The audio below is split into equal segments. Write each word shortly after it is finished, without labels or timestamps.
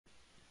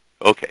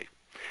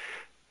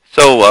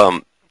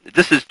So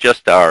this is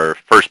just our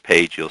first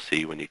page you'll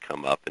see when you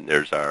come up, and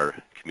there's our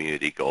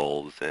community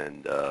goals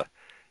and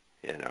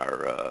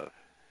our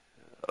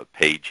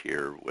page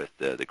here with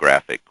the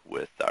graphic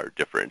with our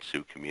different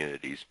SOO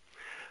communities.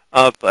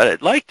 But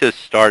I'd like to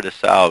start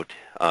us out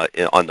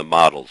on the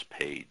models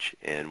page,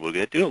 and we're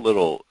going to do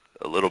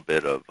a little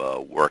bit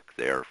of work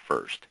there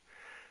first.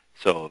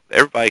 So if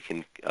everybody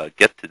can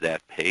get to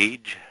that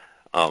page,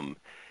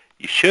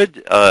 you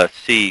should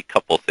see a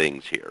couple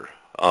things here.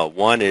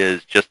 One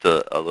is just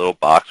a little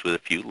box with a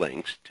few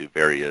links to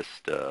various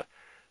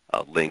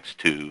links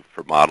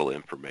for model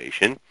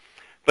information.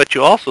 But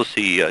you also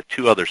see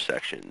two other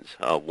sections.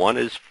 One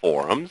is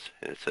forums,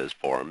 and it says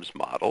forums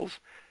models,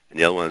 and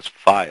the other one is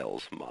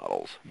files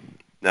models.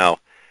 Now,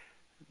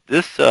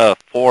 this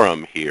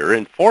forum here,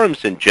 and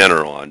forums in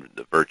general on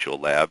the virtual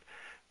lab,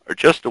 are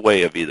just a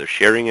way of either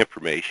sharing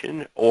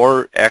information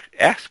or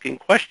asking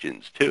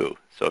questions too.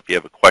 So if you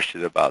have a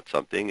question about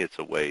something, it's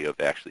a way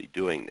of actually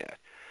doing that.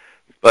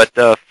 But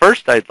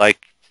first I'd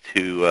like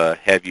to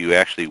have you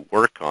actually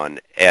work on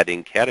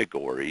adding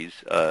categories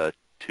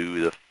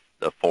to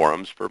the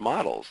forums for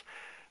models.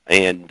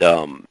 And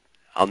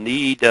I'll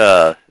need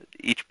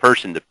each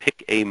person to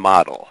pick a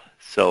model.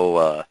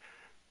 So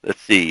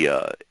let's see,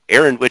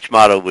 Aaron, which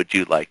model would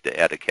you like to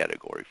add a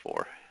category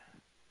for?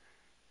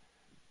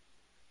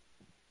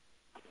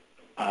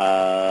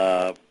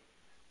 I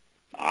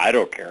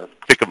don't care.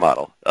 Pick a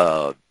model,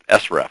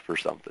 SREF or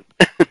something.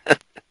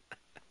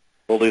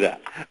 We'll do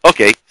that.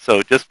 Okay,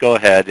 so just go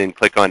ahead and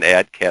click on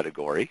Add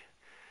Category,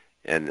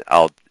 and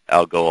I'll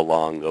go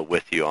along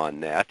with you on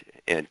that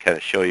and kind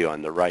of show you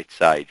on the right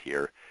side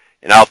here.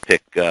 And I'll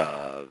pick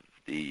the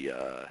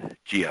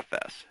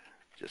GFS.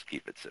 Just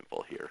keep it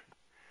simple here.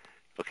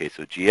 Okay,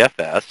 so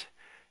GFS,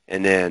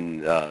 and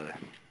then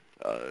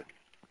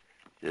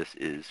this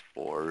is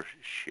for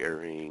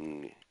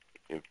sharing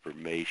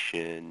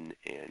information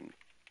and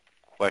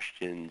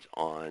questions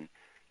on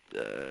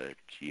the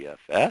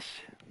GFS.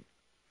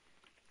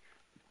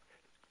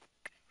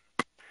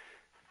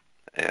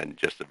 And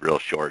just a real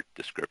short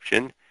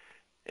description.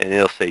 And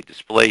it'll say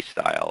display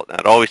style. Now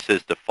it always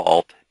says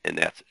default, and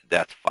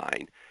that's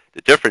fine.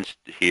 The difference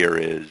here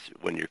is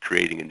when you're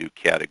creating a new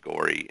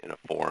category in a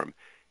forum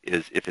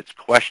is if it's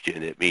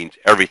question, it means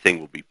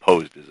everything will be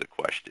posed as a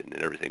question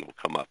and everything will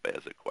come up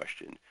as a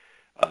question.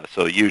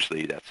 So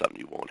usually that's something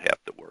you won't have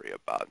to worry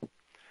about.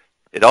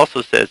 It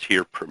also says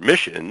here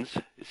permissions.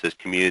 It says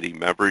community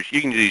members.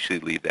 You can usually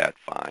leave that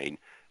fine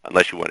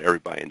unless you want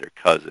everybody and their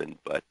cousin,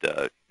 but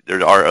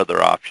there are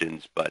other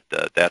options, but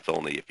that's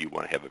only if you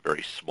want to have a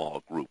very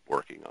small group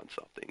working on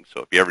something.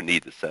 So if you ever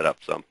need to set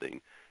up something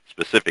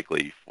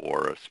specifically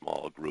for a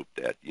small group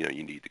that you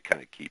need to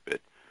kind of keep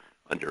it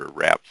under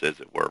wraps, as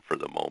it were, for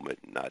the moment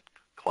and not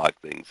clog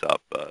things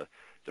up,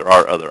 there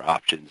are other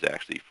options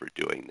actually for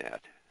doing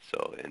that.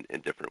 So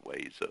in different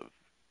ways of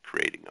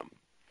creating them.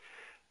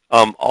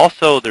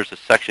 Also, there's a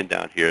section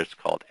down here. It's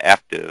called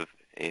active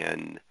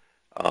and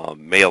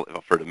mail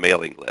for the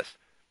mailing list.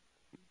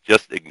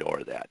 Just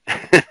ignore that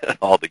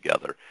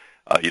altogether.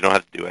 You don't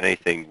have to do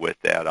anything with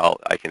that.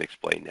 I can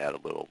explain that a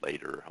little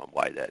later on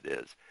why that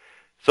is.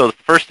 So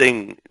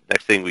the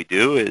next thing we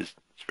do is,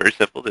 it's very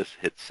simple. Just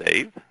hit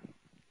save.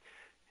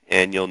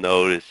 And you'll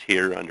notice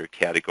here under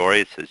category,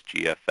 it says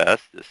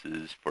GFS. This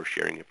is for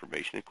sharing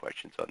information and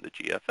questions on the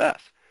GFS.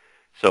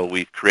 So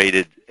we've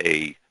created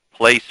a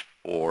place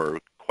for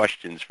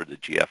questions for the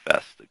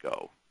GFS to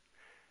go.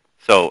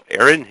 So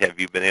Aaron, have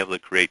you been able to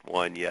create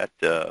one yet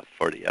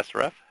for the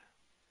SREF?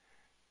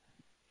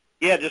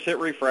 Yeah, just hit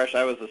refresh.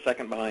 I was a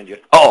second behind you.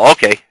 Oh,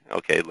 okay.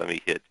 Okay, let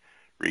me hit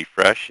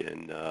refresh,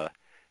 and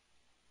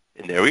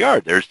there we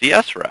are. There's the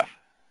SREF.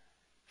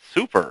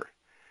 Super.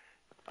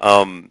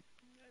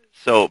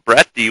 So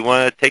Brett, do you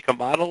want to take a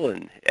model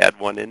and add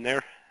one in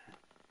there?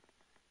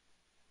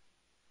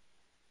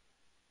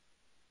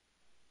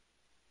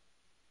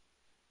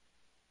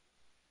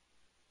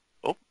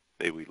 Oh,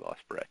 maybe we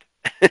lost Brett.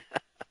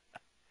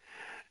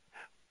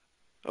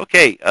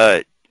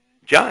 Okay,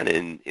 John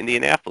in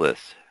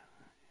Indianapolis.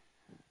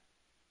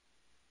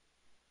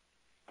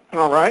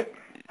 All right.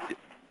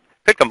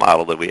 Pick a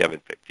model that we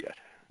haven't picked yet.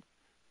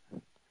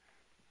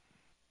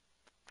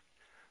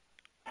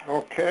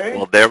 Okay.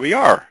 Well, there we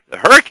are. The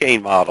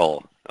hurricane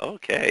model.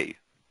 Okay.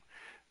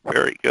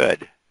 Very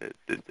good.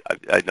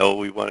 I know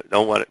we want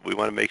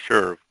to make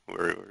sure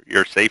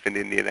you're safe in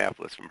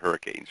Indianapolis from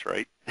hurricanes,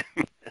 right?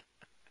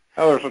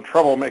 Oh, there's a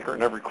troublemaker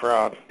in every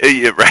crowd.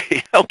 Yeah,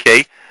 right.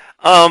 Okay.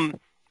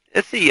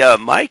 Let's see.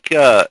 Mike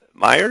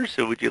Myers,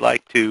 would you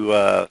like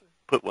to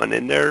put one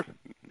in there?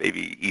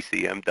 Maybe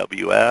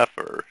ECMWF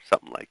or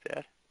something like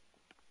that.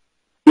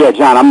 Yeah,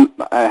 John,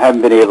 I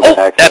haven't been able to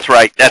access. That's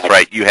right. That's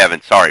right. You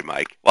haven't. Sorry,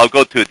 Mike. Well, I'll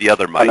go to the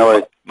other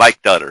Mike.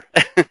 Mike Dutter.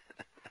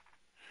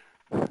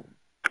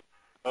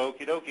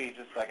 Okie dokie,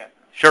 just a second.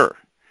 Sure.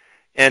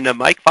 And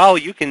Mike Fowle,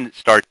 you can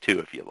start too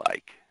if you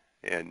like.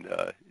 And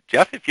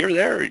Jeff, if you're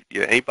there,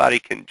 anybody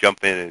can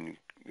jump in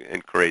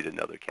and create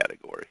another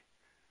category.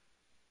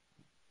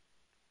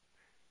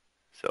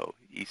 So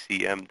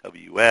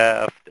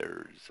ECMWF,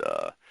 there's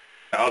who's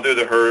I'll do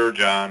the her,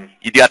 John.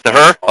 you got the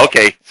her?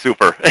 Okay,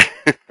 super.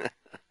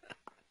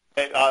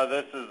 Hey,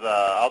 this is,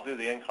 I'll do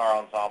the in-car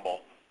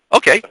ensemble.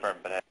 Okay,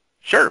 Different, but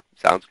sure,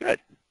 sounds good.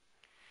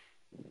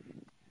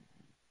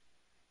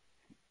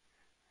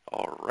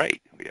 All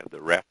right, we have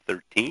the RAP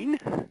 13.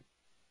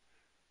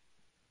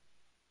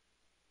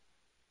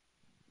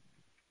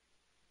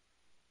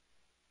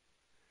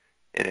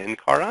 An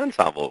in-car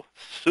ensemble,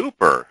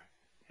 super.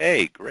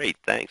 Hey, great,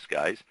 thanks,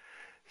 guys.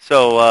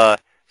 So,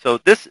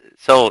 this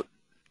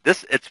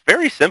it's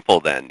very simple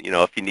then. You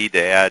know, if you need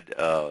to add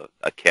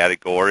a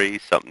category,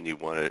 something you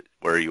want to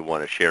where you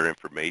want to share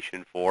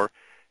information for,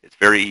 it's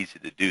very easy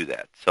to do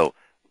that. So,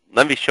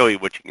 let me show you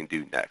what you can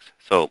do next.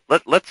 So,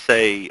 let's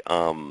say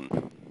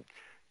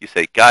you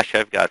say, "Gosh,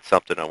 I've got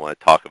something I want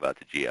to talk about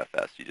the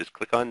GFS." You just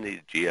click on the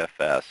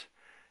GFS,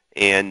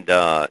 and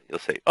you'll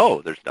say,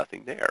 "Oh, there's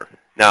nothing there."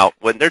 Now,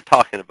 when they're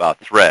talking about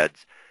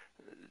threads,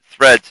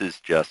 threads is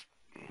just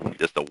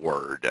a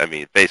word. I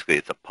mean, basically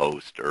it's a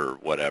post or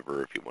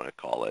whatever if you want to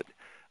call it.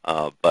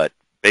 But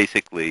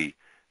basically,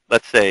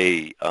 let's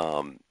say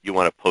you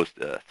want to post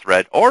a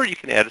thread, or you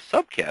can add a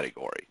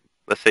subcategory.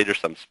 Let's say there's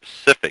something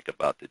specific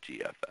about the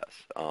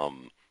GFS.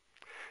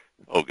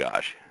 Oh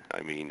gosh,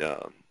 I mean,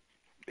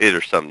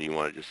 there's something you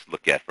want to just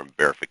look at from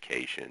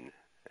verification,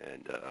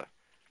 and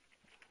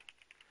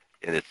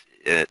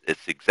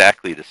it's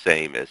exactly the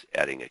same as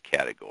adding a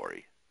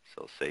category.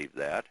 So save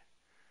that.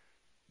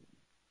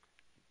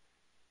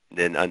 And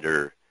then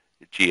under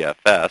the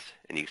GFS,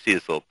 and you can see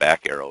this little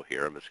back arrow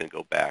here. I'm just going to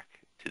go back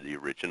to the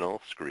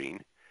original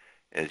screen.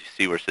 And as you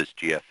see where it says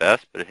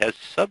GFS, but it has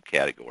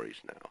subcategories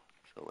now.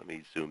 So let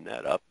me zoom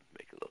that up,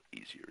 make it a little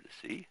easier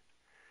to see.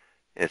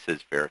 And it says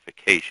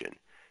verification.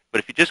 But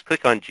if you just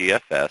click on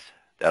GFS,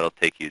 that'll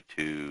take you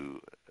to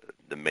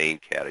the main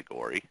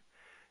category.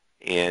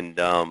 And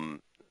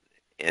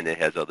it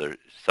has other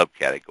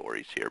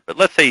subcategories here. But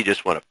let's say you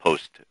just want to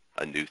post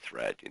a new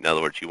thread. In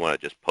other words, you want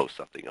to just post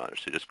something on it.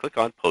 So just click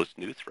on Post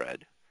New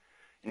Thread.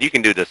 And you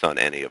can do this on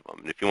any of them.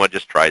 And if you want to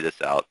just try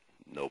this out,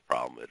 no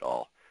problem at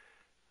all.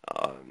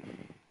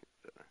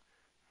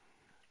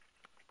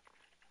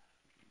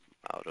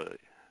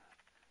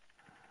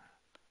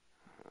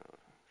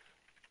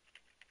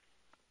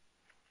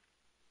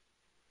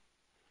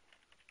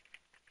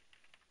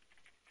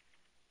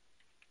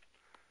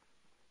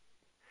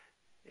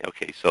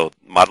 Okay, so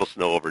model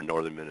snow over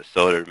northern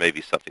Minnesota,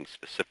 maybe something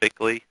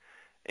specifically.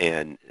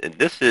 And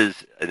this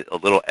is a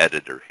little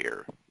editor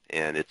here.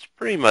 And it's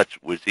pretty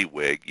much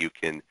WYSIWYG. You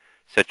can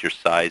set your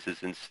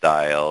sizes and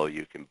style.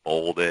 You can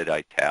bold it,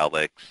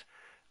 italics.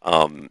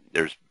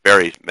 There's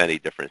very many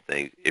different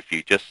things. If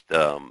you just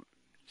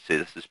say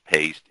this is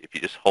paste, if you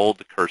just hold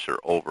the cursor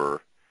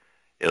over,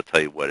 it'll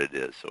tell you what it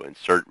is. So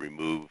insert,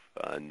 remove,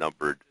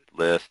 numbered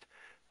list.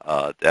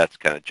 That's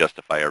kind of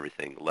justify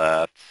everything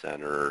left,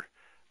 center.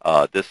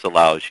 This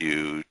allows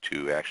you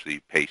to actually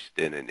paste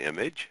in an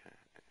image.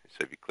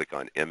 So if you click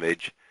on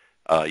image,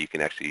 you can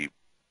actually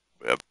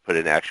put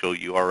an actual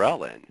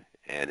URL in,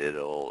 and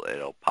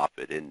it'll pop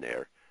it in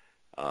there.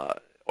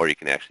 Or you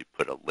can actually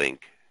put a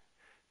link.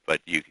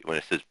 But when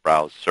it says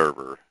browse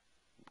server,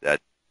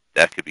 that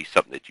could be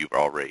something that you've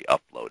already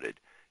uploaded.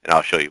 And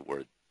I'll show you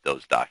where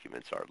those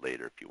documents are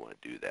later if you want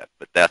to do that.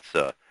 But that's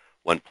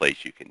one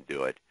place you can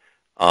do it.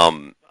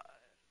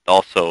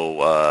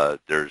 Also,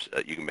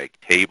 you can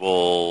make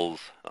tables.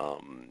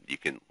 You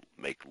can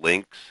make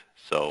links.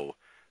 So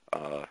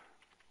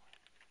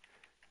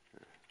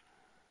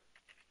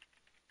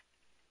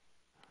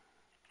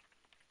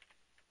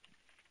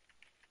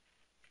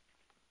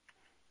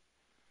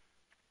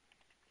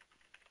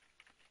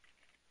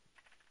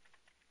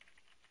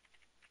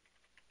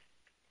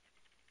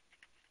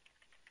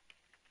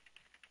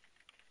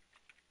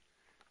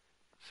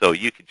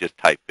you could just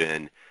type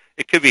in.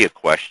 It could be a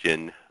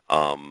question,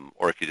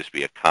 or it could just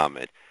be a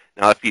comment.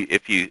 Now,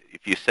 if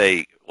you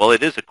say, well,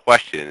 it is a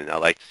question, and I'd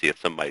like to see if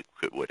somebody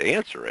would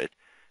answer it,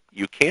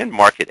 you can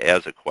mark it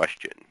as a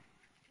question,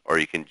 or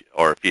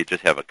if you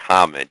just have a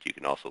comment, you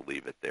can also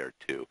leave it there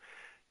too.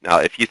 Now,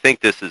 if you think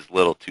this is a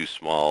little too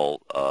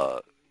small,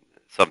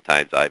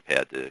 sometimes I've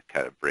had to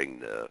kind of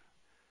bring the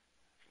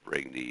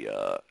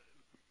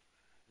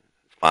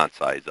font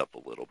size up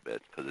a little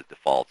bit because it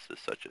defaults to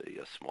such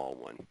a small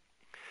one.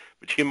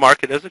 But you can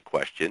mark it as a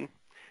question,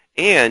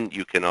 and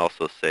you can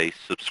also say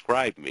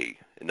subscribe me.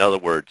 In other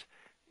words,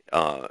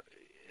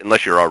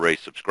 unless you're already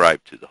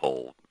subscribed to the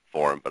whole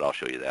forum, but I'll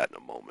show you that in a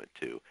moment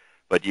too.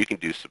 But you can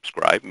do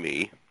subscribe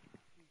me,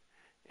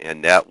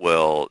 and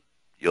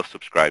you'll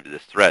subscribe to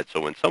this thread. So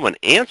when someone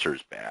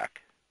answers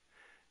back,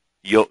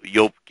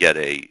 you'll get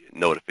a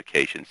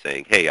notification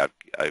saying, hey,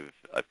 I've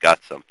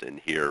got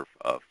something here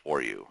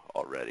for you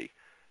already,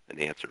 an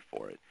answer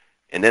for it.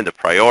 And then the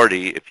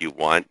priority, if you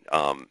want,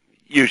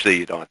 usually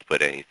you don't have to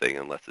put anything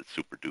unless it's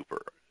super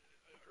duper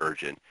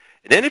urgent.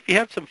 And then if you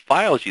have some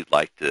files you'd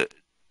like to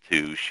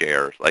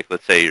share, like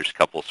let's say there's a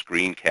couple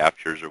screen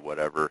captures or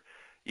whatever,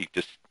 you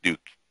just do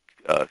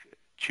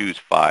choose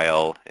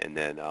file, and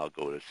then I'll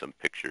go to some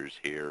pictures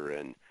here,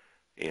 and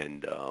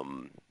you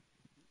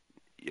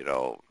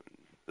know,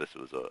 this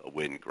was a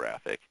wind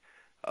graphic.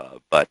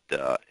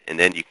 And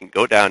then you can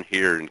go down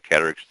here in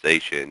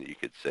categorization. You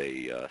could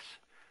say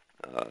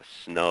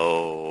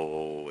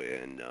snow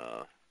in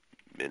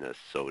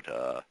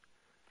Minnesota,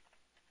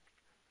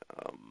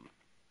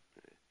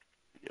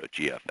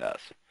 GFS.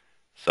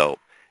 So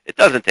it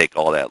doesn't take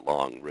all that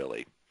long,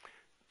 really.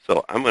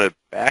 So I'm going to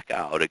back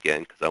out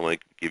again because I want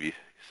to give you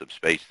some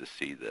space to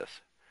see this.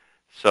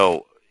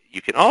 So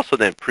you can also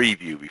then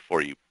preview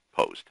before you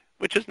post,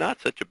 which is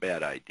not such a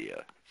bad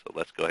idea. So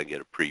let's go ahead and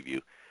get a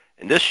preview.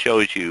 And this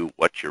shows you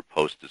what your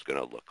post is going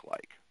to look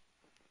like.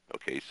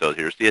 Okay, so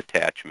here's the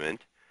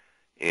attachment,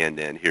 and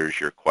then here's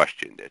your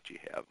question that you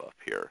have up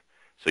here.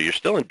 So you're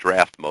still in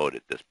draft mode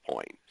at this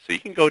point. So you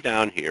can go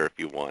down here if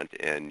you want,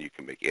 and you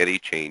can make any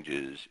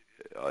changes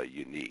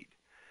you need.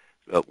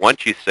 But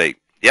once you say,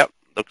 yep,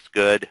 looks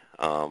good,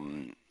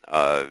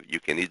 you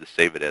can either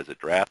save it as a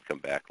draft, come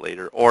back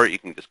later, or you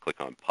can just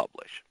click on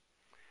Publish.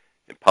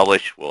 And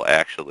Publish will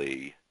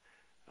actually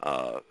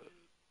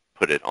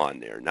put it on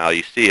there. Now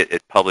you see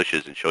it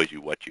publishes and shows you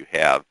what you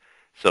have.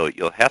 So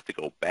you'll have to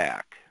go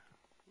back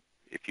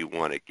if you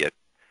want to get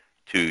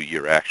to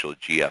your actual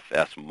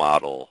GFS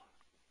model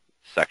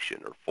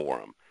section or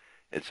forum.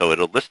 And so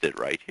it'll list it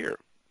right here.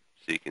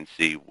 So you can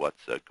see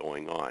what's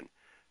going on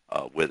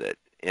with it.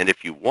 And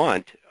if you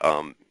want,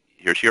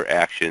 here's your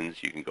actions.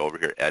 You can go over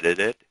here, edit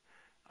it.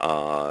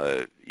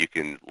 You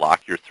can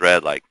lock your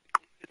thread like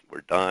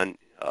we're done,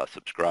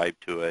 subscribe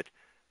to it,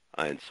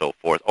 and so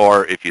forth.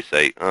 Or if you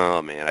say,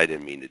 oh man, I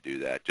didn't mean to do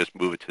that, just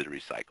move it to the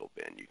recycle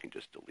bin. You can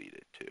just delete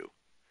it too.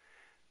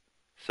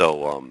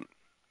 So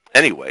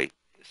anyway,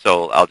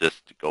 so I'll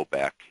just go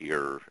back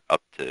here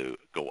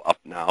go up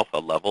now a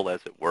level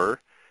as it were.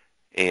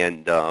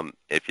 And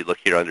if you look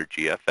here under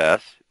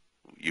GFS,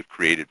 you've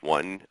created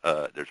one,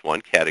 there's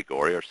one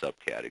category or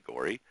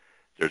subcategory.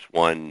 There's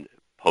one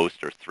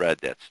post or thread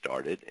that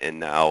started, and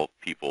now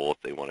people,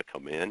 if they want to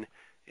come in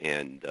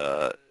and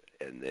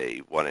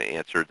they want to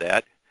answer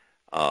that,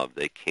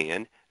 they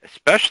can,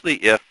 especially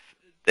if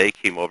they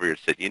came over here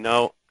and said, you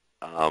know,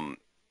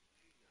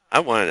 I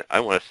want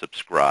to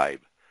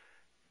subscribe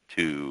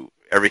to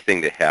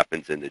everything that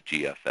happens in the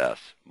GFS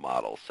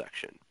model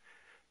section.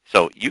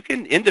 So you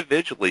can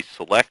individually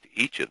select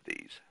each of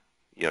these.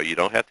 You know, you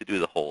don't have to do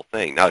the whole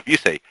thing. Now, if you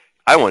say,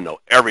 I want to know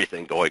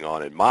everything going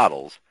on in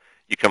models,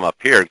 you come up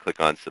here and click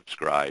on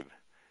subscribe,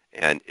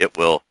 and it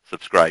will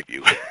subscribe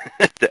you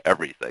to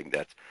everything.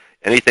 That's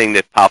anything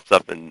that pops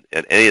up in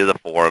any of the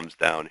forums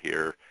down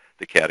here,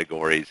 the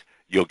categories,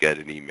 you'll get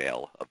an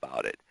email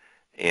about it.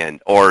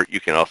 Or you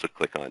can also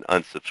click on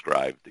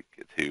unsubscribe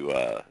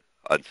to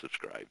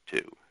unsubscribe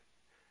too.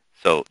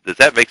 So does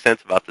that make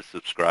sense about the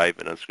subscribe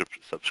and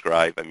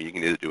unsubscribe? I mean, you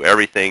can either do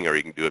everything, or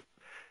you can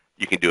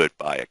do it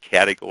by a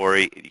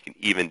category, and you can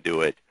even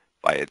do it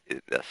by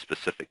a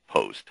specific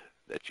post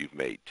that you've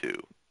made too.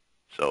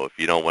 So if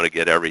you don't want to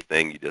get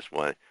everything, you just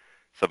want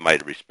somebody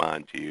to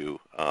respond to you,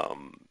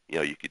 you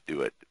know, you could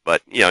do it.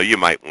 But, you know, you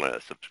might want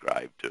to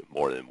subscribe to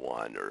more than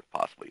one or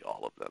possibly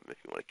all of them if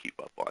you want to keep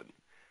up on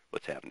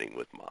what's happening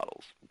with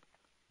models.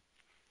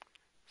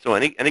 So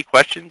any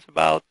questions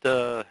about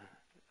this?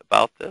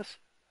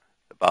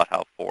 About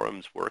how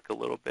forums work a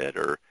little bit,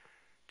 or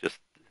just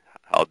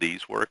how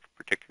these work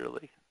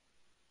particularly?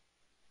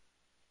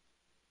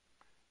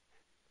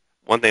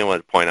 One thing I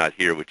want to point out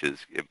here, which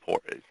is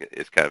important,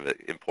 is kind of an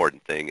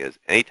important thing, is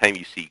anytime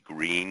you see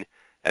green,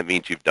 that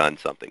means you've done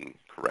something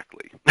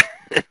correctly.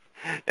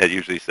 It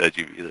usually says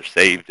you've either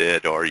saved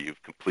it or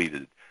you've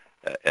completed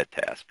a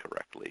task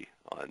correctly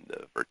on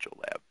the virtual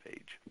lab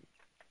page.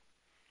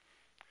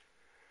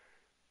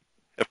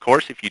 Of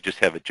course, if you just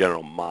have a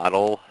general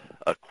model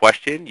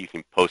question, you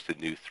can post a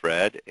new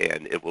thread,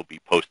 and it will be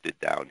posted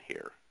down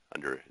here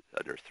under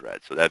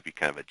thread. So that'd be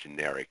kind of a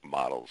generic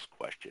models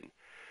question.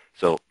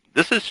 So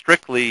this is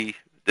strictly,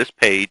 this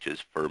page is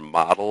for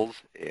models,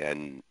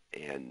 and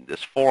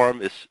this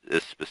forum is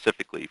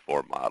specifically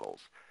for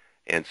models.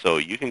 And so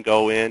you can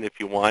go in if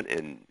you want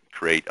and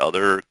create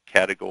other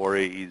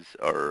categories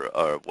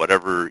or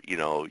whatever, you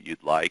know,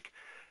 you'd like.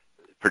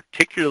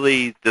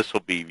 Particularly, this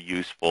will be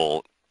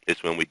useful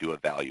is when we do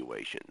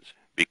evaluations,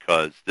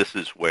 because this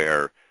is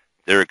where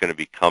they're going to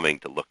be coming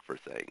to look for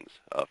things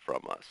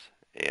from us.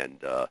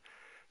 And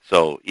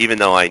so even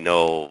though I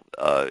know,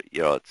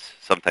 you know, it's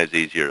sometimes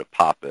easier to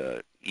pop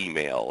an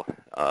email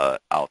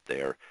out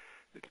there,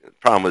 the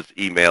problem with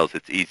emails,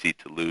 it's easy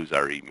to lose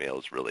our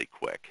emails really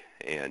quick.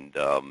 And,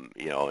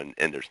 you know,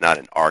 and there's not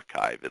an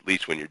archive. At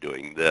least when you're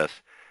doing this,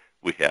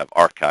 we have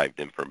archived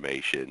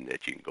information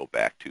that you can go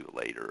back to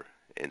later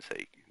and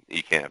say,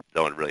 you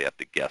don't really have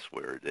to guess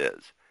where it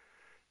is.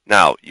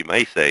 Now, you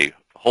may say,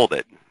 hold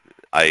it,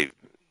 I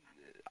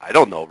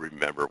don't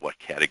remember what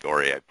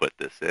category I put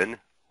this in.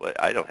 Well,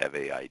 I don't have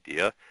any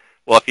idea.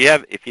 Well,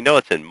 if you know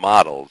it's in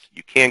models,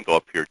 you can go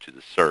up here to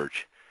the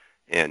search,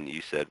 and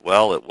you said,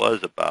 well, it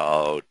was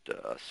about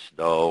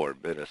snow or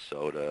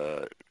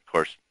Minnesota. Of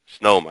course,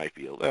 snow might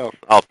be, well,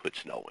 I'll put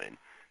snow in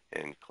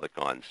and click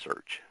on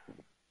search.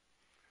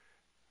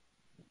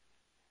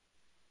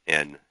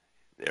 And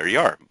there you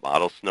are,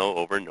 model snow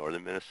over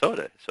northern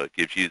Minnesota. So it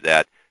gives you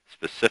that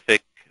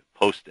specific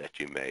post that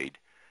you made,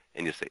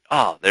 and you say,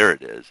 oh, there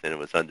it is, and it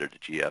was under the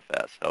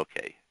GFS.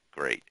 Okay,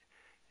 great.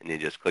 And you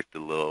just click the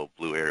little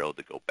blue arrow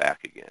to go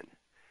back again.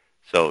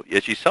 So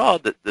as you saw,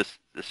 the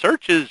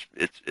search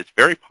it's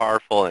very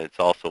powerful, and it's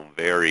also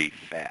very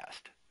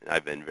fast. And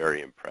I've been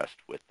very impressed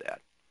with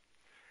that.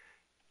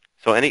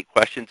 So any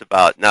questions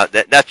about, now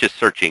that's just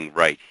searching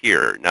right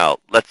here. Now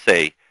let's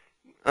say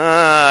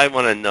I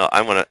want to know,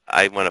 I want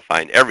to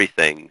find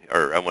everything,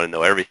 or I want to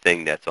know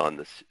everything that's on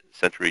the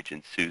Central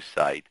Region Sioux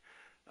site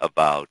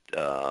about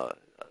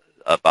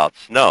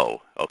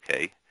snow.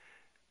 Okay,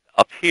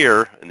 up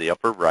here in the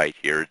upper right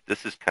here,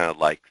 this is kind of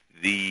like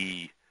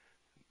the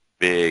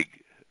big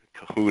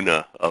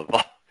kahuna of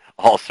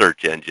all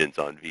search engines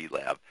on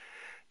VLab.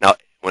 Now,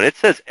 when it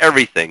says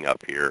everything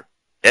up here,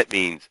 it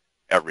means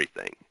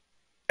everything.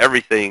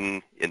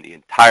 Everything in the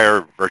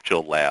entire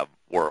virtual lab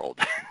world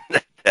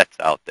that's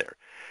out there.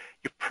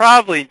 You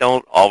probably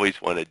don't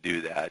always want to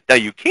do that. Now,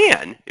 you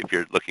can if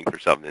you're looking for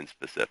something in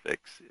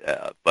specifics,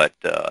 but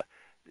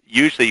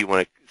usually you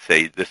want to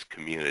say this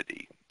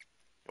community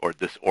or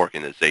this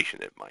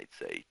organization, it might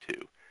say,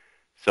 too.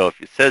 So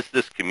if it says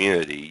this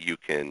community, you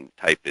can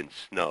type in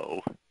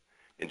snow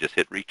and just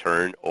hit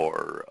return,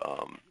 or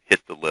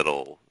hit the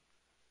little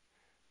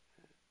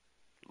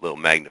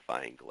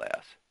magnifying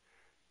glass.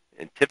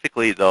 And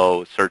typically,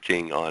 though,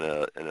 searching on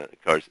of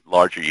course,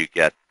 larger you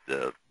get,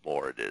 the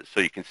more it is.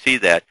 So you can see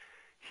that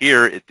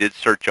here it did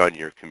search on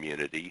your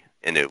community,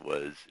 and it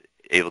was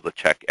able to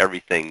check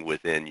everything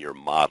within your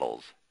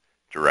models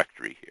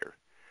directory here.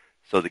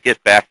 So to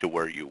get back to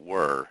where you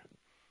were,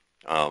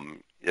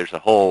 there's a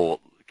whole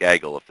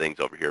gaggle of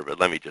things over here, but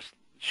let me just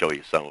show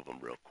you some of them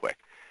real quick.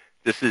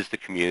 This is the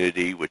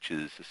community, which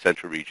is the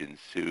Central Region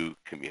Sioux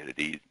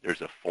community.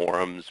 There's a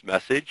forums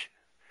message,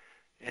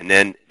 and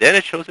then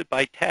it shows it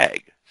by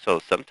tag. So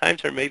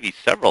sometimes there may be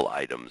several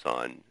items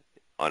on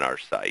our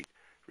site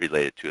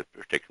related to a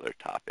particular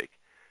topic.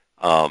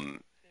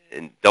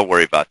 And don't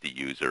worry about the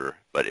user,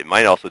 but it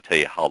might also tell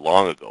you how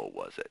long ago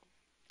was it.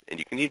 And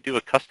you can even do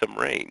a custom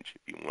range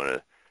if you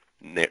want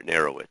to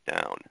narrow it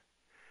down.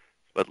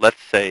 But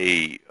let's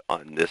say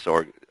on this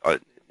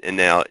and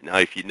now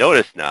if you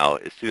notice now,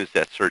 as soon as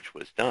that search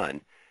was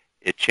done,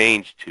 it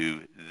changed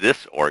to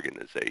this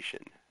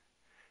organization,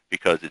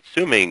 because it's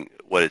assuming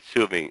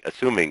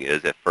assuming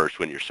is at first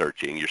when you're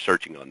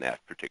searching on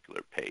that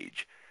particular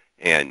page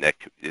and that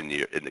in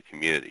the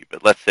community.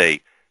 But let's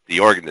say the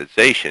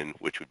organization,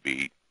 which would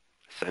be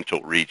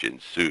Central Region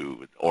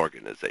Sioux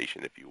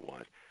organization, if you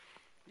want.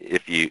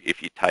 If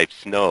you type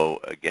snow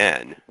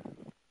again,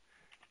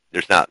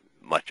 there's not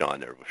much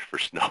on there for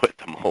snow at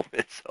the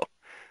moment, so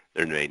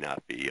there may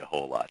not be a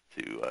whole lot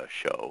to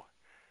show.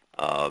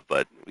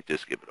 But we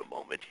just give it a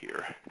moment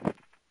here.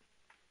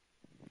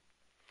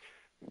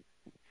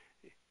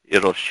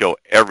 It'll show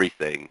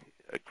everything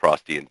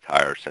across the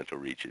entire Central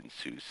Region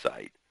Sioux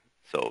site.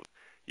 So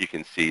you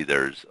can see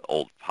there's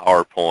old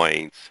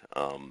PowerPoints,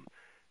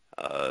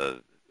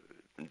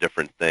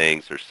 different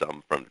things. There's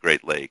some from the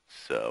Great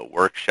Lakes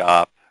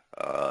workshop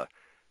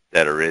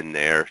that are in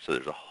there. So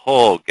there's a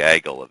whole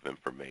gaggle of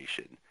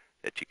information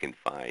that you can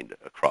find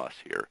across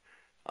here.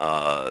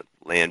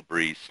 Land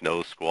breeze,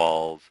 snow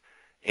squalls,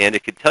 and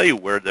it can tell you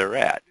where they're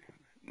at.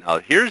 Now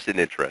here's an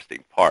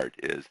interesting part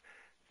is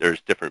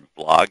there's different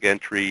blog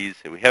entries,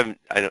 and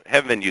I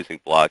haven't been using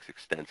blogs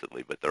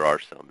extensively, but there are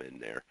some in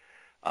there.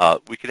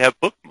 We could have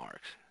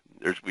bookmarks.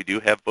 We do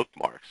have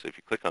bookmarks. So if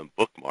you click on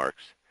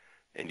bookmarks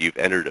and you've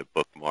entered a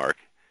bookmark,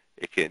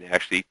 it can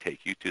actually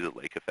take you to the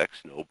Lake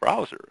Effect Snow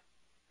browser.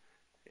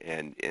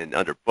 And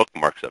under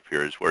bookmarks up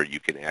here is where you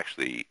can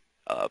actually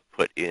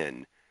put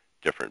in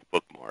different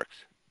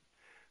bookmarks.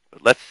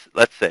 But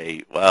let's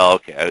say, well,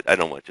 okay, I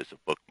don't want just a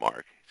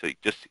bookmark. So you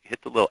just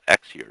hit the little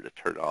X here to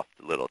turn off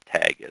the little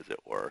tag, as it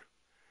were.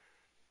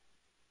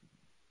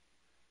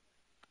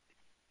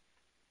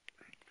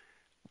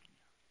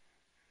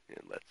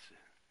 And let's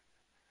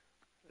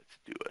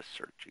do a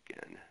search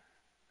again.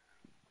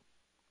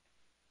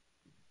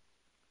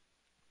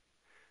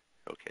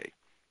 Okay.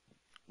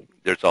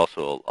 There's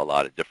also a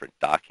lot of different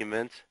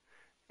documents,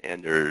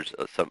 and there's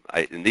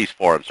and these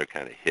forums are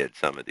kind of hid.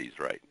 Some of these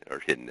are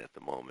hidden at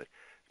the moment,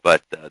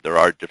 but there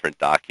are different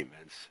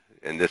documents,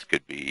 and this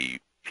could be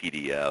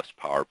PDFs,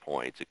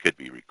 PowerPoints, it could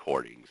be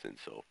recordings, and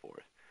so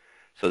forth.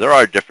 So there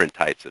are different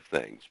types of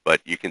things,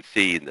 but you can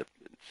see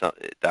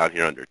down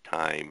here under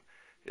time,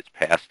 it's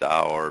past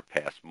hour,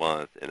 past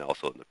month, and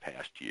also in the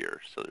past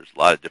year. So there's a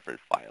lot of different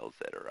files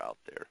that are out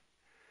there.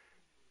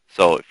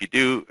 So if you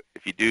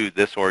do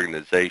this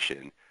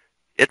organization,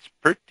 it's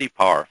pretty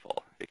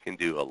powerful. It can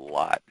do a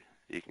lot.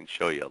 It can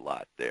show you a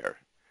lot there.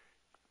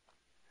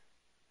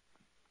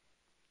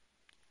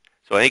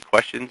 So any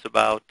questions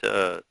about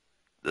the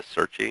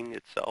searching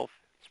itself?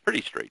 It's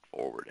pretty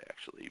straightforward,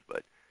 actually.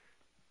 But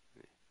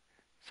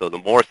so the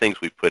more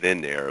things we put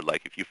in there,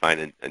 like if you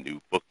find a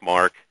new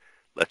bookmark,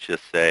 let's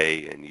just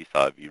say, and you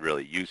thought it'd be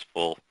really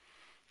useful,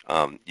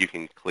 you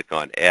can click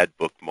on Add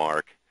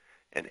Bookmark,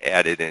 and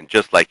add it in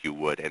just like you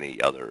would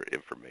any other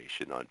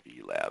information on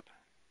Vlab.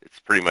 It's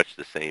pretty much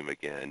the same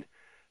again.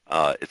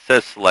 It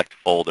says select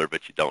folder,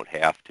 but you don't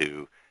have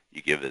to.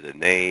 You give it a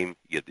name,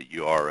 you give the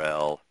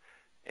URL,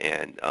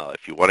 and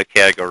if you want to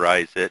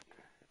categorize it,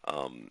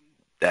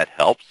 that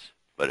helps,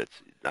 but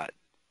it's not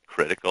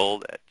critical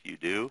that you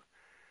do.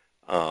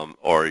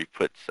 Or you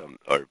put some,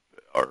 or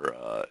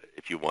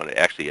if you want to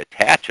actually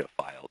attach a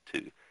file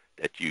to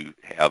that you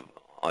have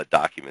a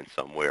document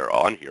somewhere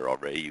on here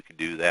already, you can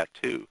do that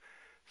too.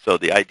 So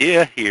the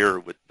idea here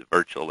with the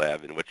virtual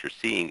lab and what you're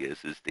seeing is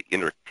the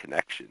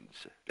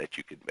interconnections that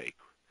you can make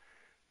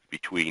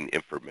between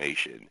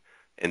information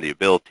and the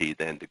ability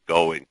then to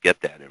go and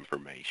get that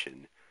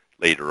information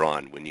later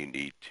on when you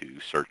need to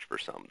search for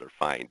something or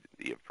find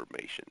the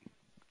information.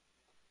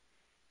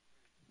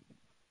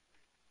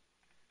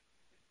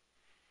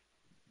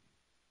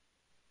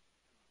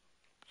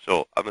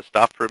 So I'm going to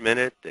stop for a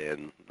minute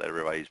and let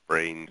everybody's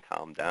brain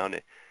calm down.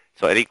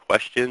 So any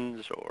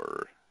questions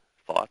or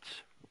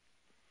thoughts?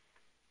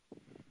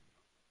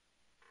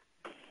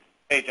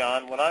 Hey,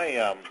 John, when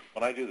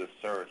I do the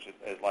search, it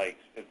seems like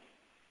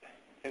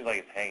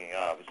it's hanging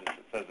up. It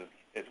says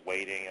it's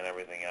waiting and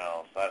everything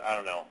else. I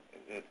don't know.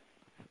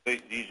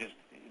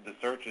 The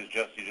search is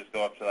just you just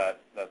go up to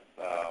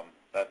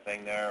that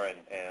thing there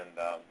and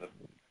the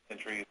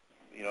entry,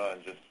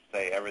 and just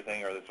say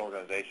everything or this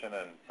organization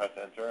and press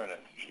enter and it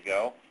should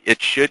go.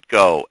 It should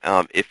go.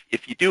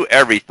 If you do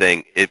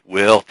everything, it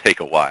will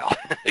take a while.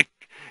 It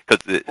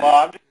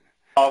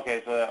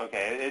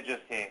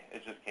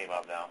just came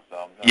up now.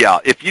 So yeah,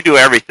 if you do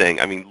everything,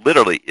 I mean,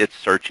 literally, it's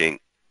searching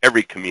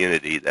every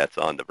community that's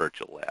on the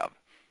virtual lab.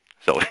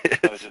 So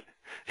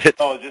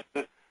just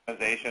this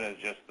organization is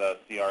just the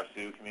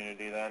SOO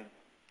community then.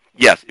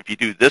 Yes, if you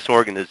do this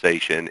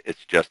organization,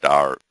 it's just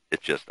us.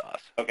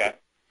 Okay.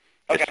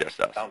 It's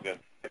just us. Sounds good.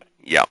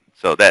 Yeah,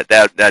 so that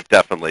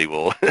definitely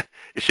will.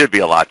 It should be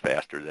a lot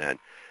faster then.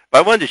 But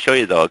I wanted to show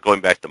you though,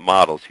 going back to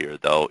models here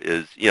though,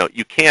 is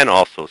you can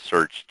also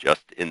search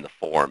just in the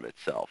form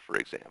itself, for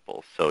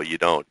example. So you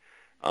don't.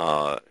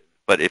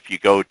 But if you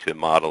go to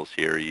models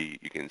here, you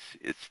can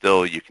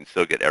still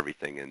get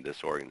everything in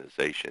this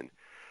organization.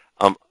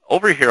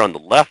 Over here on the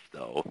left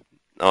though,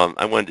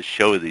 I wanted to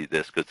show you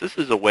this because this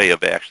is a way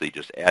of actually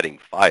just adding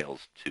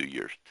files to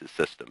your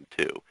system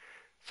too.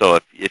 So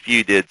if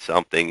you did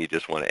something, you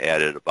just want to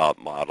add it about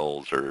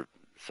models or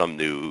some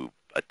new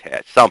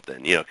attach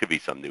something, it could be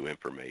some new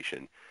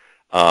information.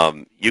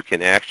 You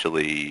can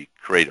actually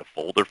create a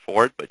folder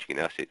for it, but you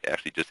can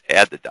actually just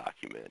add the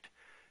document.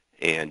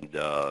 And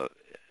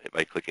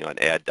by clicking on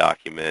Add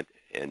Document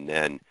and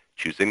then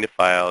choosing the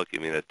file,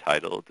 giving it a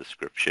title,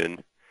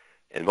 description,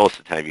 and most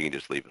of the time you can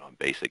just leave it on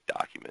Basic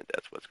Document.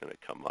 That's what's going to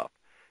come up.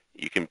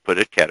 You can put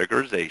a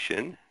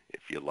categorization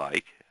if you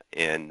like,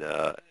 and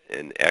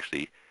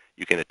actually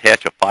you can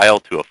attach a file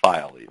to a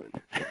file even,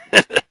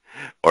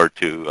 or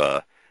to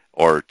a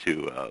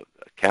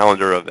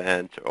calendar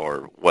event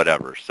or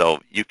whatever. So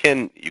you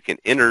can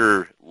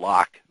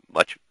interlock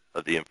much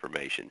of the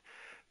information.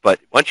 But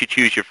once you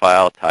choose your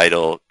file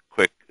title,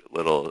 quick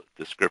little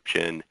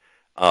description,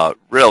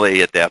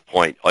 really at that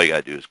point all you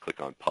got to do is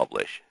click on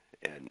Publish,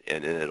 and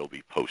then it'll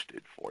be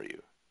posted for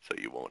you. So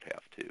you won't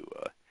have to.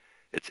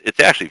 It's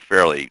actually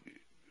fairly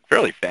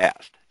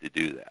fast to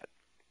do that.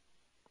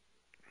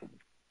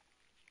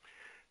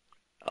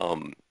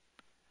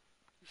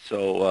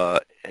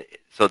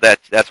 So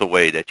that's a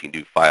way that you can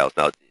do files.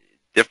 Now,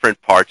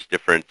 different parts,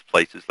 different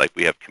places, like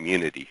we have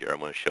community here. I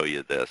want to show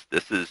you this.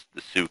 This is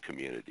the SOO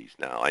communities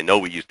now. I know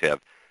we used to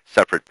have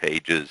separate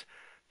pages,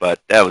 but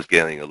that was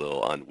getting a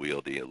little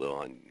unwieldy, a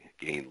little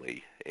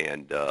ungainly,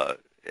 and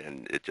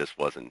it just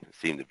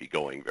seemed to be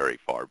going very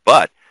far.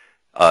 But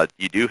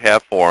you do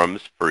have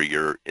forums for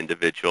your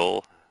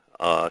individual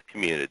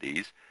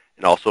communities,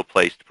 and also a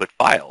place to put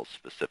files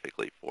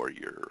specifically for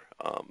your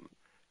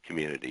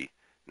community.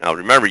 Now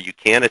remember, you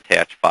can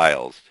attach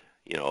files,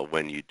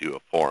 when you do a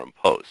forum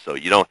post. So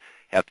you don't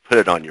have to put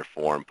it on your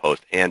forum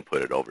post and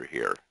put it over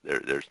here.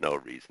 There's no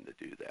reason to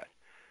do that.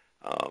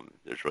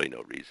 There's really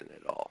no reason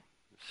at all.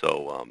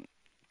 So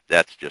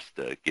that's just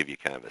to give you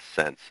kind of a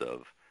sense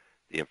of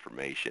the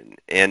information.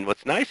 And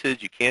what's nice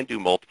is you can do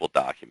multiple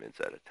documents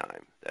at a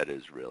time. That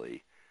is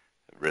really,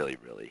 really,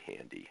 really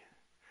handy.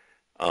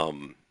 I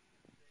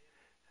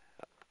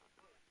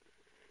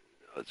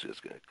was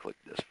just going to click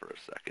this for a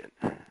second.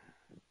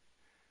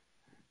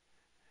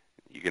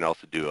 You can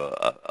also do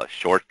a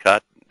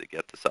shortcut to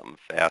get to something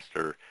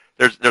faster.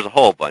 There's a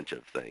whole bunch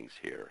of things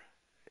here,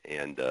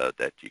 and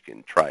that you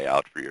can try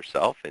out for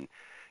yourself. And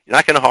you're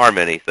not going to harm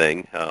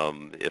anything.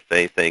 If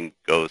anything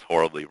goes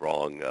horribly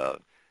wrong,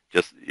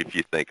 just if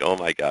you think, oh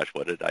my gosh,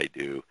 what did I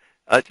do?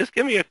 Just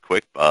give me a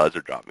quick buzz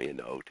or drop me a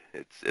note.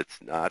 It's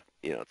not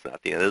it's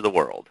not the end of the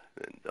world,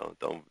 and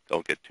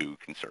don't get too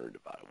concerned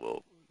about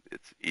it.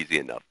 It's easy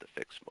enough to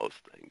fix most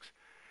things,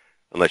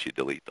 unless you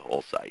delete the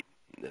whole site,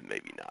 and then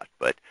maybe not.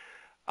 But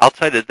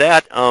outside of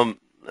that,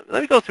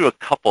 let me go through a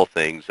couple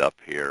things up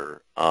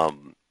here.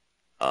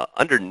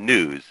 Under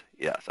news,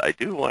 yes, I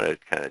do want to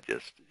kind of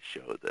just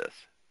show this.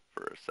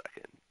 for a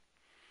second.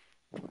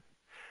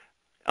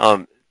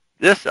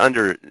 This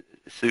under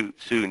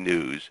SOO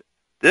News,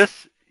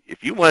 this,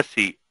 if you want to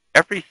see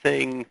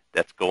everything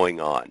that's going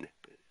on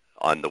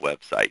the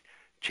website,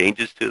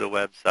 changes to the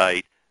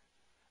website,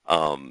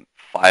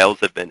 files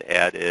have been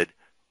added,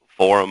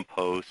 forum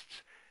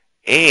posts,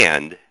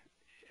 and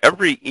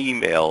every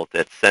email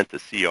that's sent to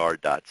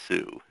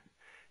cr.sue,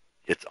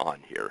 it's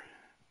on here.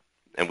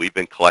 And we've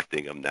been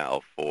collecting them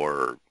now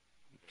for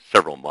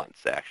several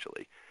months,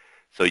 actually.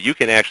 So you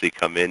can actually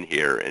come in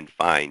here and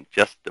find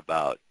just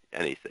about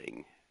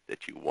anything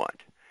that you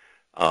want.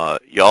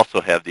 You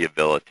also have the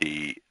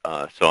ability,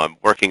 so I'm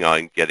working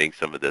on getting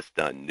some of this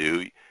done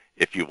new.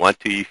 If you want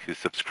to, you can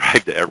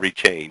subscribe to every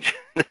change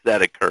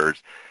that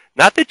occurs.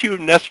 Not that you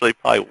necessarily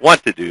probably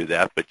want to do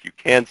that, but you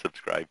can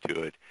subscribe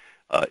to it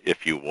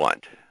if you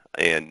want.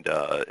 And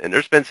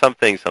there's been some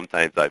things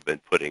sometimes I've been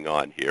putting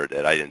on here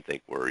that I didn't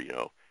think were,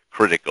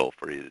 critical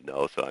for you to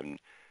know.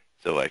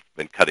 So I've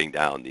been cutting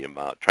down the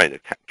amount,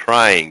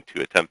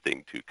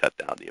 attempting to cut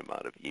down the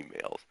amount of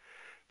emails.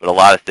 But a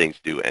lot of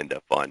things do end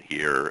up on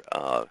here,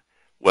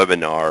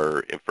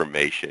 webinar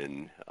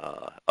information,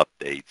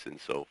 updates, and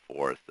so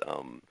forth.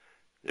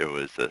 There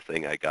was a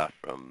thing I got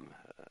from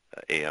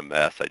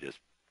AMS. I just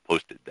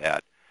posted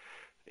that,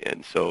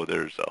 and so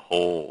there's a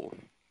whole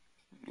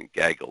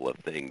gaggle of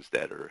things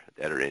that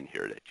are in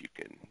here that you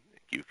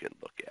can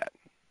look at.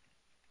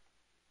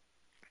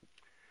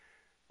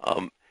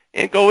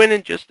 And go in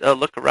and just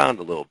look around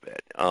a little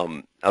bit.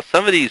 Now,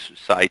 some of these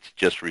sites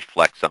just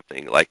reflect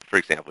something. Like, for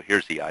example,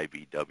 here's the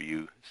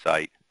IBW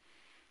site.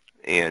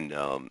 And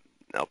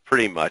now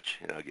pretty much,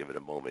 and I'll give it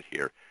a moment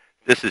here,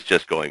 this is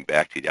just going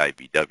back to the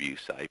IBW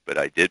site, but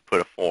I did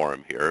put a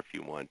forum here if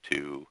you want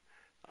to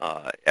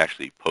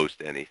actually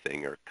post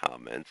anything or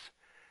comments.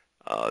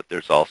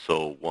 There's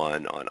also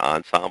one on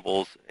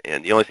ensembles,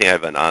 and the only thing I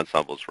have on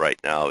ensembles right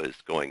now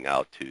is going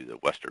out to the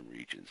Western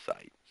Region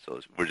site. So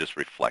we're just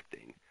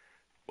reflecting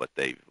what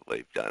they've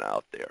done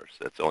out there.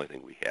 So that's the only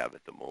thing we have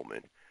at the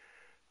moment.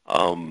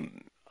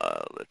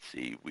 Let's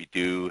see, we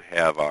do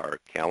have our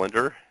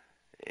calendar,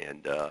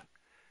 and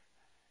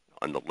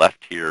on the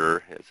left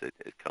here, as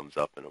it comes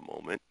up in a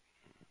moment,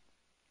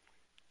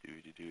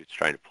 it's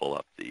trying to pull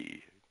up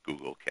the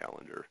Google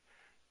Calendar,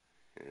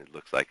 and it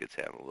looks like it's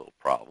having a little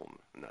problem.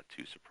 I'm not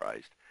too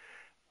surprised.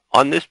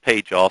 On this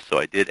page also,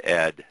 I did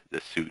add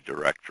the SOO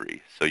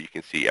directory, so you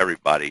can see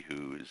everybody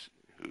who's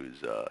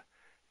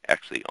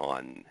actually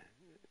on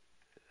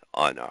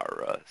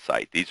our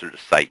site. These are the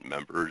site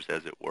members,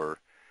 as it were,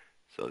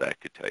 so that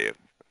could tell you.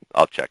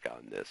 I'll check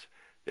on this.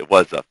 It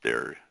was up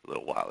there a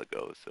little while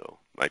ago, so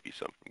it might be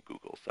some from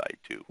Google's side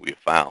too. We have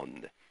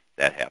found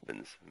that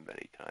happens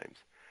many times.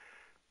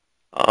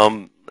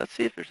 Let's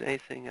see if there's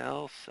anything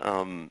else.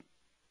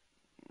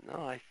 No,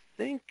 I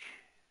think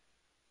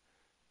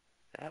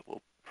that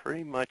will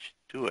pretty much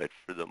do it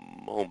for the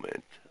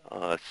moment.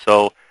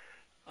 So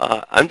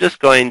I'm just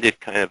going to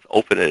kind of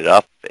open it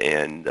up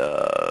and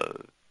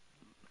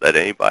let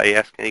anybody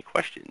ask any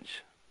questions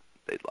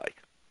they'd like.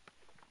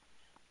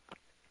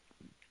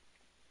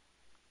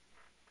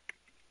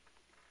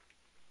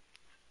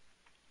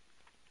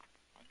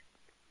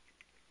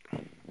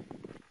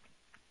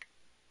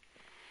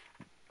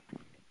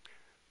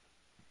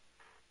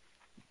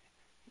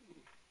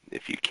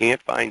 If you can't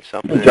find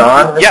something...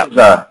 John, this is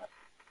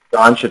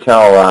John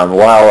Schattel.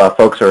 While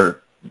folks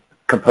are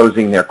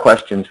composing their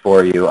questions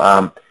for you,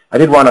 I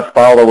did want to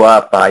follow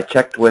up. I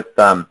checked with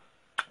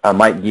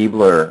Mike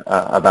Giebler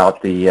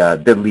about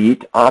the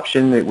delete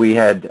option that we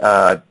had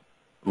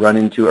run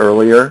into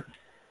earlier.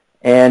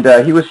 And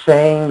he was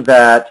saying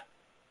that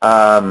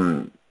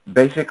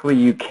basically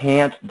you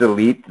can't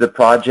delete the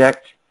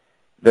project.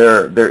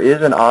 There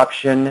is an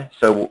option.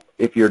 So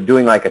if you're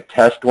doing like a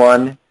test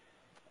one,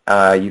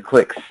 you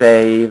click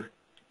Save.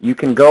 You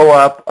can go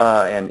up,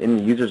 and in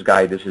the user's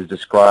guide this is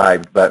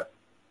described, but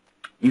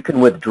you can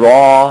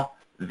withdraw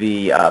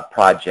the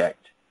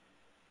project.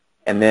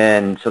 And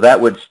then, so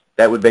that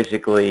would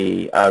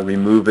basically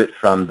remove it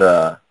from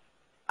the,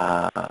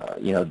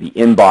 the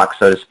inbox,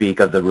 so to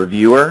speak, of the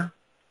reviewer,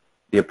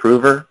 the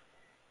approver.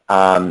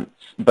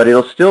 But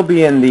it'll still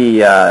be in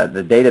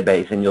the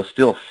database, and you'll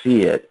still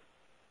see it.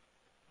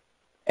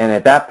 And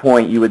at that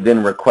point, you would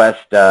then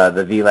request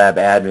the VLab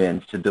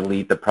admins to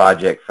delete the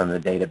project from the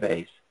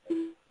database.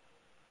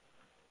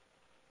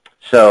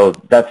 So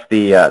that's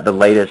the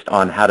latest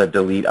on how to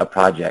delete a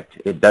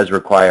project. It does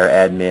require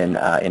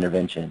admin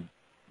intervention.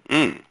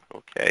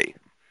 Okay.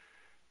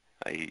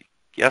 I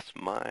guess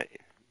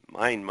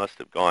mine must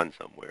have gone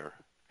somewhere.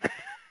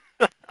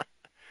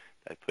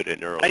 I put it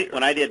in earlier.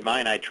 When I did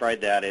mine, I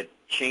tried that. It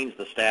changed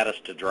the status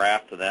to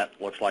draft, and that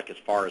looks like as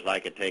far as I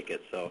could take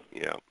it. So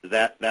yeah,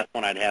 that's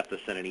when I'd have to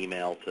send an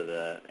email to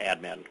the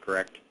admin,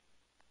 correct?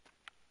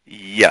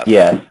 Yes.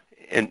 Yes.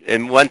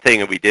 And one thing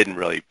that we didn't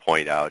really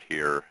point out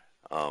here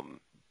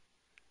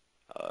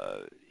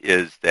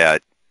is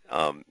that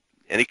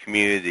any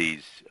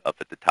communities up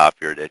at the top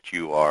here that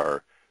you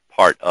are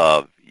part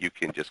of, you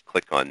can just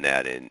click on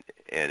that and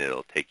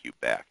it'll take you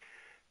back.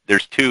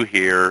 there's two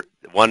here.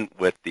 The one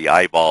with the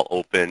eyeball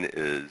open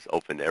is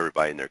open to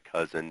everybody and their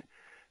cousin.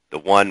 The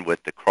one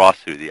with the cross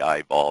through the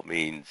eyeball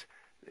means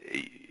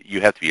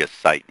you have to be a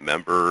site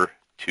member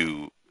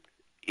to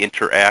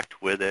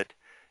interact with it.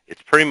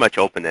 It's pretty much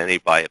open to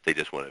anybody if they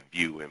just want to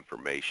view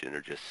information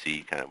or just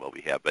see kind of what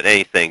we have. But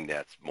anything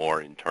that's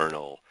more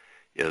internal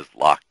is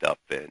locked up,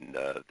 and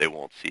they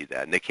won't see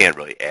that. And they can't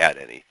really add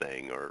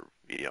anything or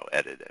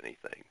edit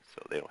anything,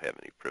 so they don't have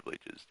any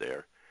privileges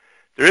there.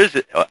 There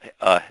is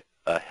a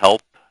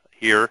help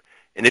here,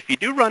 and if you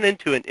do run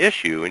into an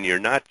issue and you're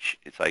not,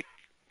 it's like,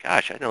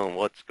 gosh, I don't know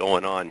what's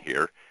going on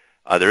here.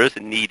 There is a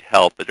need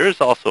help, but there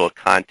is also a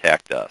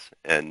contact us,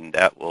 and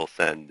that will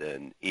send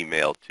an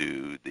email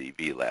to the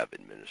VLab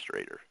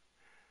administrator,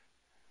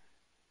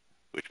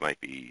 which might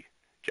be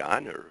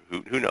John or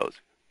who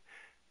knows.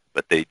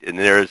 But and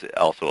there's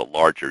also a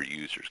larger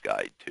user's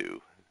guide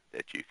too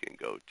that you can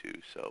go to.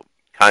 So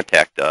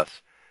contact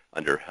us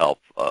under help.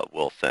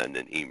 We'll send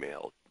an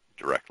email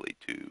directly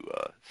to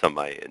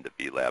somebody in the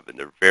VLab, and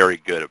they're very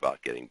good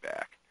about getting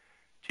back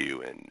to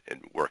you and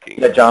working.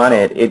 Yeah, John,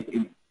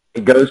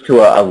 it goes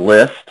to a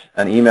list,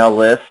 an email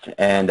list,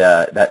 and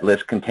that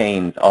list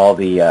contains all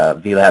the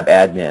VLab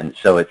admins.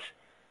 So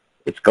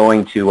it's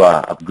going to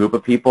a group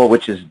of people,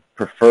 which is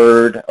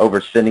preferred over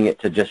sending it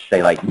to just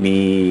say like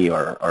me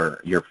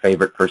or your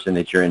favorite person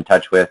that you're in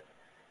touch with,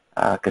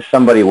 because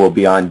somebody will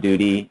be on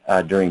duty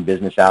during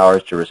business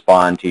hours to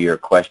respond to your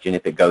question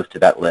if it goes to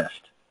that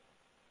list.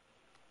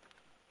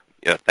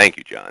 Yeah, thank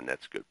you, John.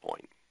 That's a good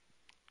point.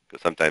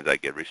 Because sometimes I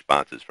get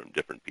responses from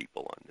different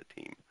people on the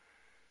team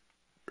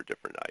for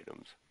different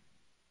items.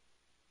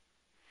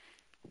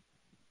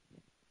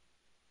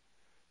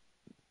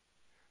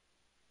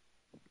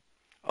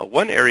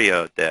 One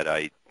area that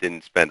I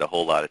didn't spend a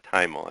whole lot of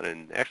time on,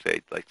 and actually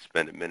I'd like to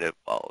spend a minute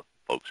while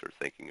folks are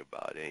thinking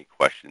about any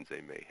questions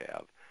they may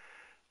have.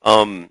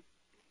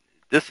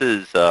 This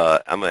is,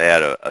 I'm going to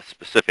add a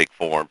specific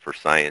form for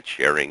science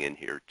sharing in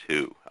here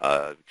too.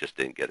 Just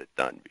didn't get it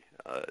done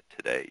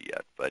today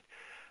yet, but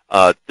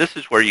this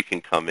is where you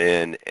can come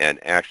in and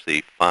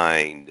actually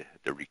find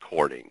the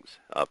recordings.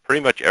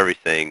 Pretty much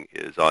everything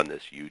is on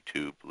this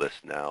YouTube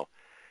list now.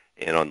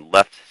 And on the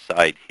left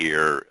side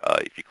here,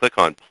 if you click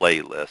on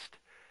playlist,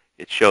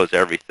 it shows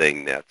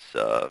everything that's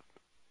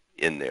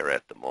in there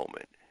at the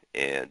moment.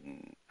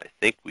 And I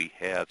think we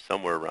have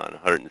somewhere around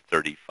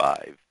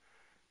 135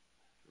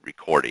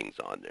 recordings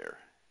on there,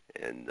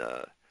 and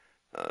a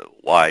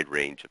wide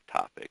range of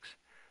topics.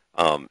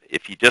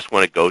 If you just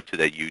want to go to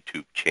the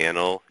YouTube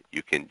channel,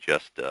 you can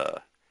just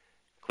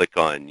click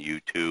on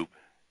YouTube,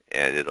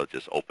 and it'll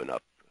just open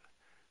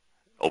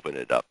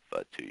it up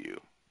to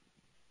you.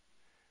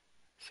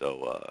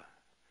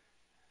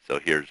 So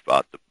here's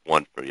about the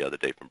one for the other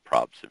day from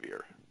Prob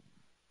Severe.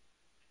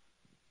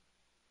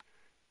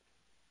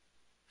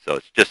 So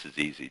it's just as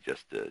easy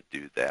just to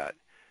do that,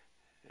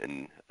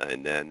 and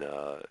then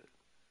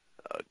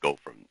go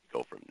from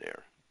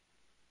there.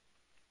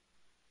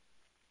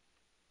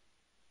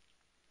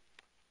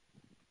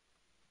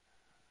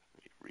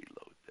 Let me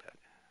reload that.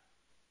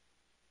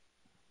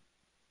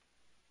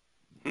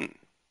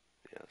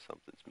 Yeah,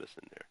 something's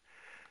missing there.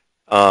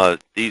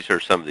 These are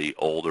some of the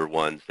older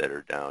ones that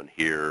are down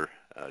here.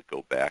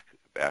 Go back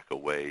a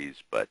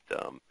ways, but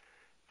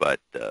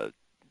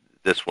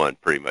this one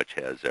pretty much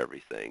has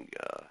everything.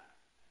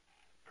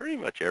 Pretty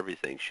much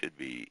everything should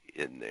be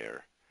in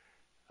there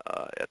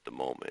at the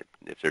moment.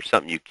 If there's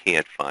something you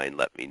can't find,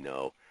 let me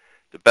know.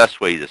 The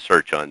best way to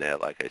search on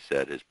that, like I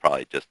said, is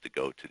probably just to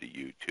go to the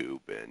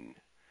YouTube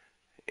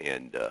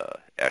and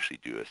actually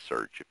do a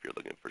search if you're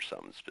looking for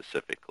something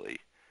specifically.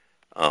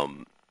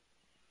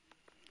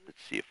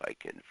 Let's see if I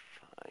can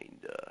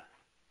find,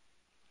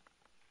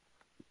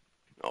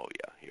 oh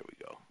yeah, here we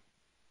go.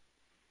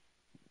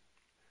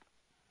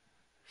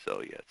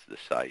 So yeah, it's the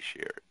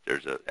SciShare.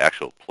 There's an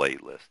actual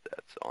playlist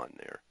that's on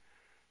there.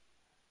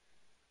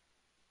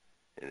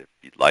 And if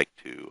you'd like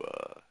to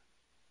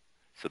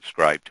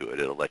subscribe to it,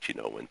 it'll let you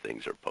know when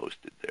things are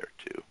posted there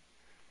too.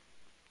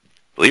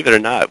 Believe it or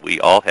not, we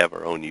all have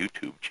our own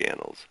YouTube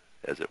channels,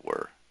 as it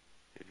were,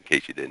 in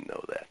case you didn't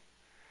know that.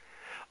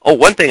 Oh,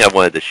 one thing I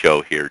wanted to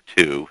show here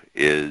too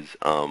is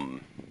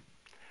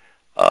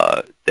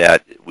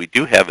that we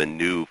do have a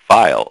new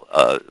file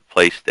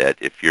place that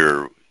if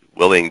you're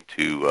willing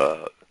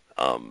to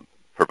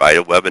provide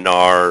a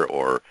webinar,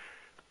 or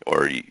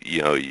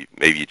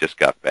maybe you just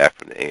got back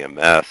from the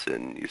AMS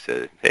and you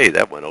said, hey,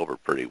 that went over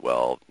pretty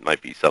well. It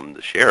might be something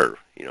to share,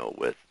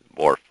 with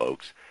more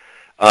folks.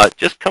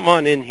 Just come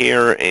on in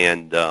here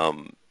and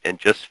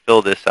just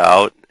fill this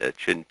out. It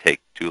shouldn't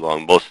take too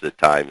long. Most of the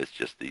time, it's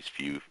just these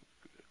few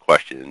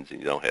questions, and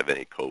you don't have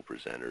any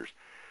co-presenters.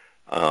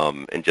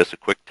 And just a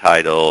quick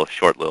title,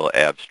 short little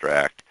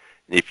abstract.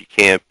 And if you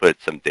can't,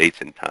 put some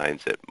dates and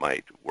times that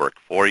might work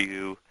for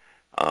you.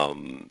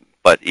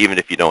 But even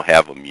if you don't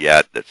have them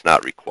yet, that's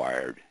not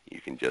required. You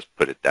can just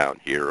put it down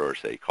here or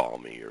say call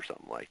me or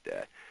something like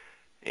that.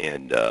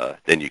 And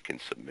then you can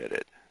submit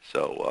it.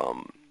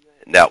 So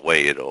and that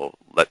way it'll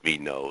let me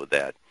know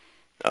that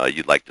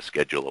you'd like to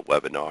schedule a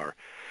webinar.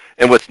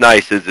 And what's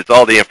nice is it's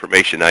all the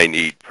information I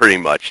need pretty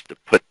much to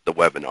put the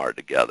webinar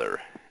together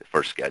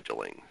for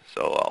scheduling.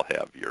 So I'll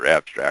have your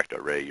abstract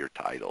array, your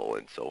title,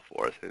 and so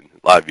forth. And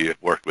a lot of you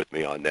have worked with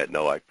me on that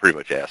know I pretty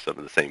much ask some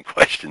of the same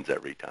questions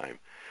every time.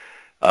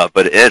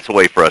 But it's a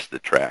way for us to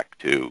track,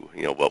 too,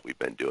 what we've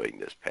been doing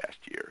this past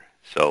year.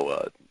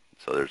 So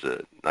so there's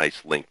a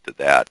nice link to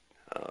that.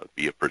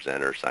 Be a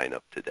presenter, sign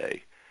up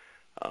today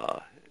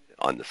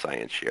on the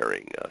science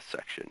sharing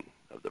section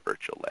of the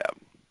virtual lab.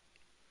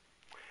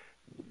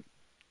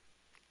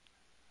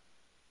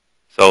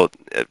 So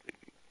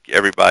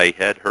everybody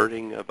head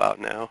hurting about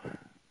now?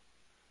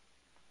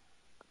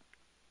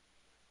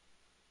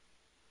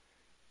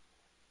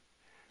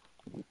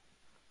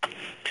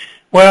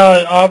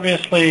 Well,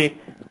 obviously,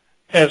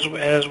 as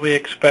we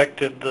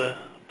expected, the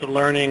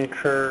learning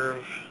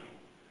curve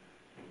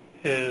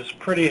is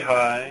pretty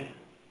high.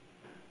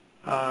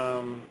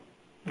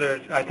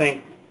 I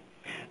think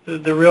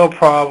the real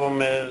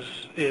problem is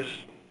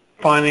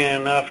finding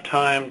enough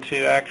time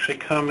to actually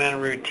come in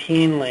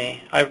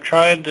routinely. I've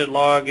tried to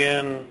log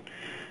in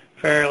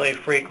fairly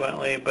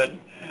frequently, but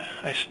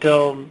I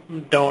still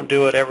don't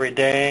do it every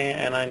day,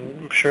 and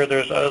I'm sure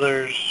there's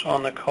others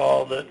on the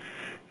call that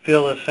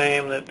feel the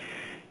same, that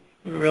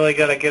we really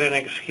got to get an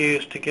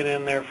excuse to get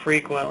in there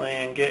frequently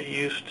and get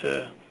used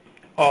to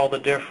all the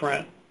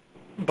different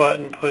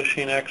button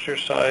pushing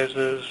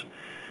exercises.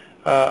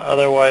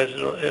 Otherwise,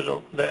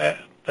 the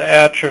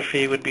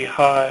atrophy would be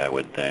high, I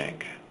would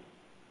think.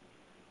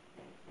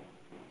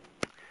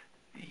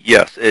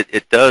 Yes,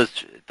 it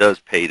does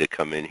pay to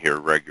come in here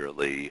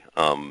regularly.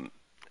 And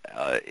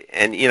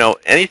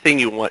anything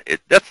you want.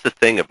 That's the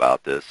thing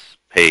about this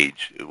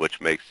page,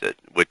 which makes the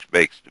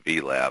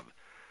VLab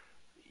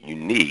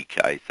unique,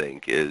 I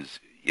think, is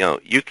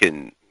you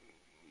can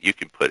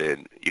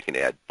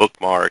add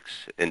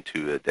bookmarks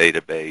into a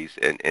database,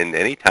 and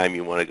anytime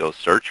you want to go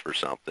search for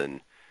something,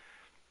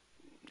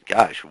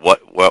 gosh,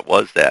 what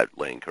was that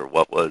link, or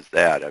what was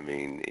that? I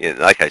mean,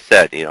 like I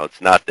said, it's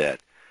not that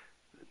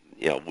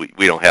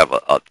we don't have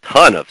a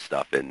ton of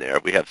stuff in there.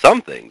 We have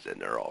some things in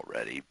there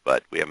already,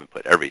 but we haven't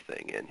put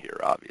everything in here,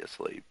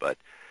 obviously. But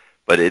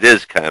it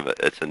is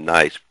it's a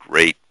nice,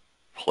 great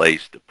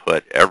place to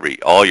put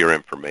all your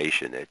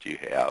information that you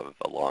have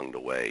along the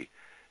way,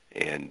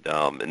 and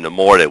the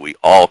more that we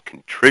all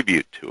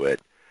contribute to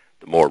it,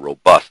 the more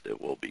robust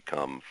it will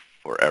become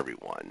for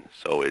everyone.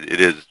 So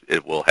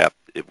it will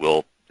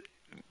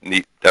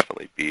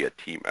definitely be a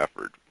team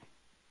effort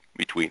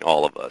between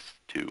all of us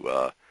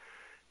to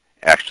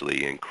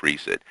actually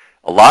increase it.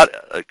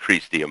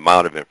 Increase the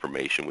amount of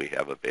information we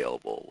have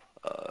available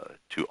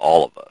to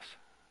all of us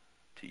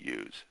to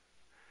use.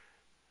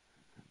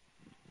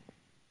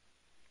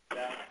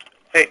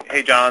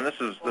 Hey, John. This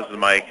is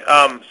Mike.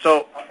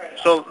 So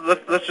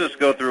let's just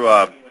go through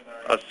a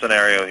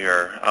scenario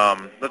here.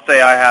 Let's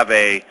say I have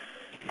a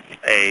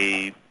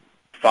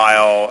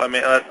file. I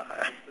mean,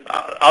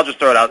 I'll just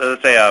throw it out.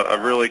 Let's say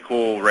a really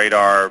cool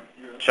radar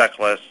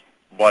checklist,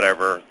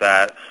 whatever,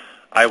 that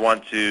I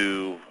want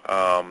to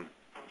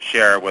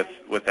share with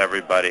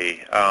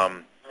everybody.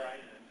 And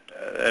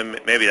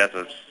maybe that's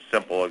a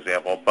simple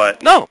example,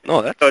 but no,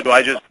 that's so do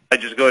I just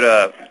go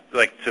to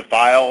to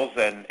files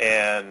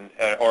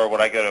or would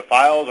I go to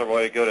files, or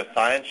would I go to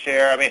science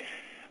share? I mean,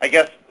 I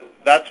guess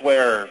that's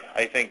where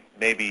I think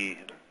maybe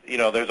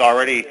there's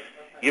already,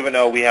 even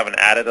though we haven't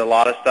added a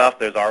lot of stuff,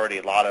 there's already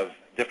a lot of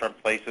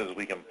different places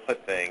we can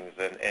put things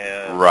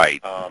and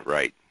right.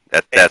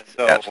 That's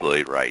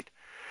absolutely right.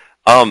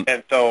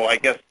 And so I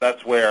guess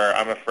that's where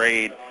I'm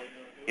afraid,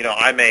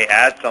 I may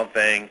add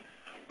something,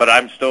 but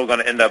I'm still going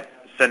to end up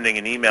sending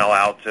an email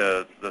out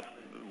to the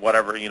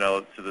whatever,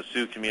 to the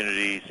SOO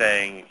community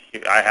saying,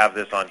 I have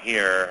this on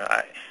here.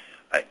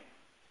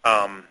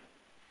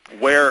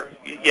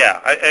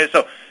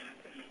 So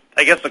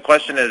I guess the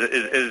question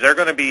is there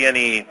going to be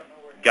any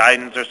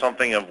guidance or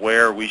something of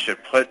where we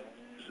should put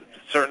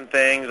certain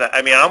things?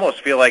 I mean, I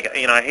almost feel like,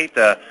 I hate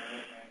to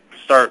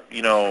start,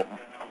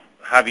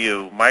 have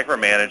you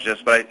micromanage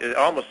this, but it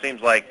almost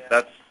seems like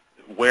that's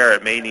where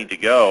it may need to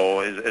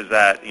go, is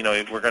that,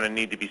 we're going to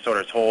need to be sort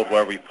of told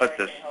where we put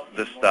this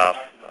stuff,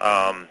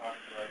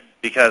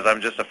 because I'm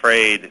just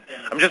afraid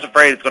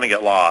it's going to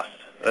get lost.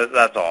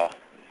 That's all.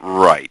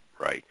 Right.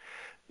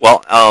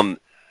 Well,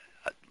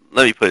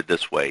 let me put it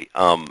this way.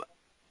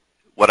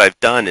 What I've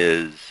done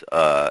is,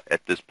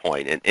 at this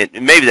point, and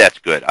maybe that's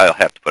good.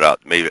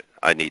 Maybe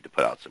I need to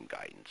put out some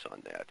guidance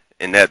on that.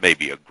 And that may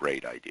be a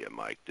great idea,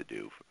 Mike, to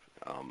do,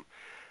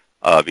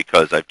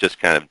 because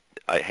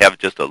I have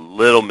just a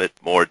little bit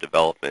more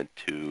development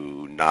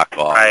to knock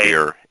off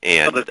here,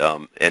 and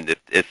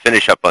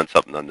finish up on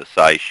something on the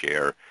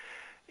SciShare.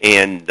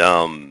 And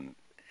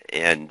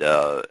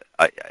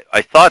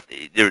I thought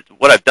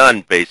what I've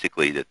done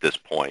basically at this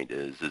point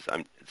is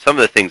some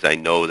of the things I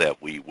know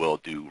that we will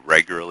do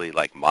regularly,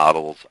 like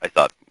models. I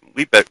thought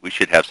we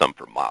should have some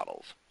for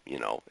models,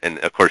 and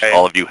of course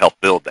all of you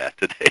helped build that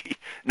today.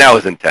 That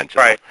was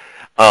intentional,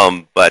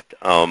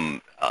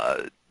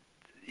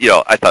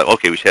 I thought,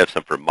 okay, we should have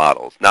some for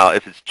models. Now,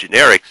 if it's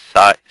generic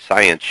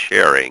science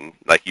sharing,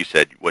 like you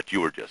said, what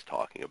you were just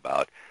talking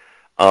about,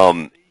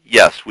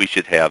 yes, we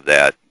should have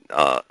that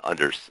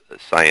under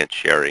science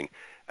sharing.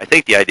 I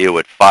think the idea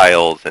with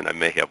files, and I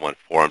may have one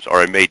forums,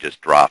 or I may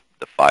just drop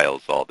the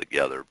files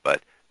altogether,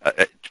 but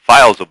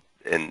files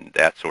and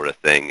that sort of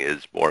thing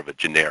is more of a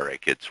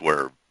generic. It's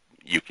where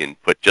you can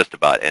put just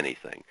about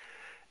anything.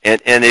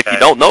 And if you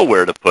don't know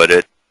where to put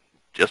it,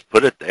 just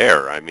put it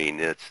there. I mean,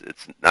 it's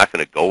not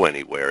going to go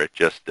anywhere.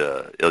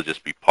 It'll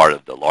just be part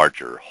of the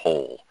larger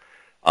whole.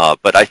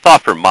 But I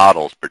thought for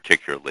models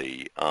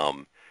particularly,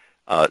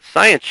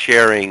 science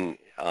sharing,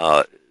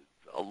 a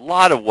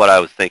lot of what I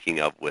was thinking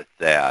of with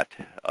that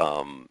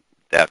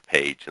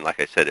page, and like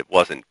I said, it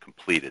wasn't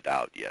completed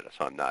out yet,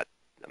 so I'm not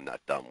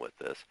done with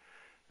this.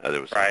 There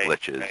was some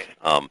glitches.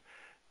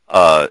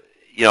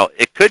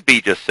 It could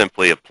be just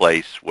simply a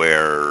place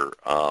where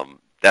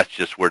that's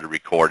just where the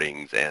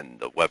recordings and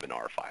the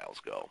webinar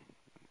files go.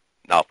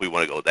 Now, if we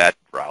want to go that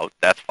route,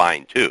 that's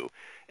fine too.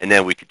 And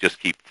then we could just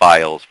keep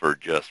files for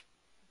just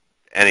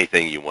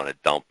anything you want to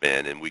dump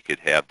in, and we could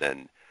have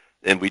then,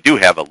 and we do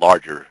have a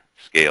larger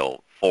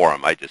scale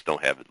forum. I just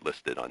don't have it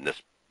listed on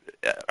this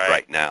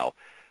right now.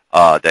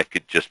 That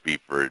could just be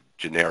for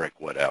generic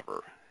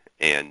whatever.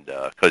 And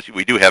because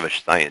we do have a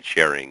science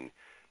sharing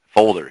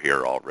folder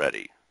here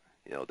already,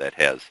 that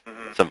has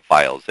some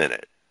files in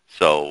it.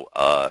 So,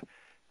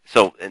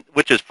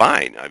 which is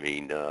fine. I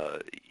mean,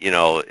 that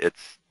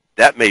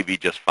may be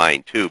just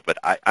fine too. But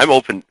I'm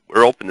open.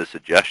 We're open to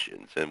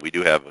suggestions, and we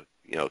do have a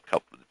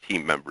couple of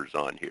team members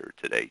on here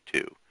today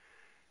too.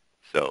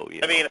 So,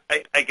 I mean,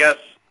 I guess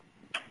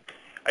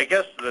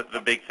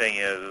the big thing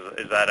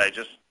is that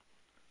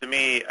to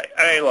me,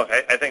 I mean, look,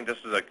 I think this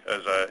is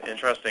a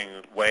interesting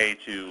way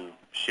to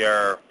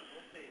share,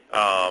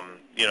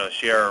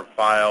 share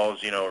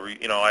files, and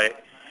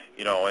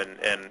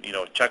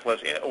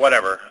checklists,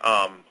 whatever,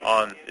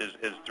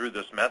 is through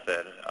this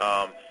method.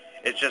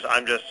 It's just,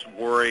 I'm just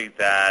worried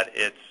that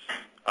it's,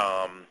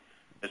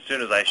 as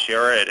soon as I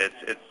share it,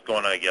 it's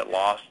going to get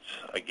lost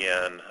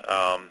again,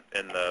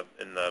 in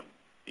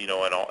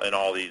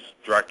all these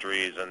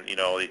directories, and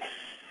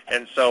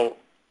so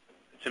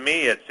to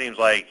me it seems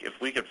like if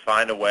we could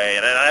find a way,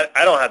 and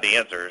I don't have the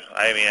answers.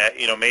 I mean,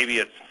 maybe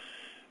it's,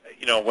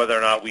 whether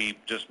or not we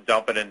just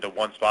dump it into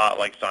one spot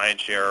like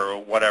ScienceShare or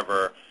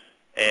whatever,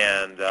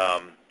 and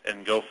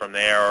go from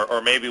there,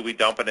 or maybe we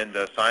dump it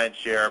into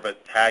ScienceShare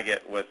but tag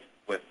it with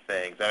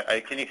things.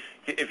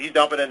 If you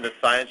dump it into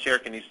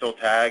ScienceShare, can you still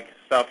tag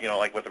stuff,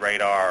 like with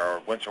radar or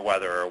winter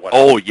weather or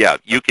whatever? Oh yeah,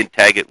 you can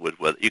tag it with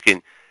weather. You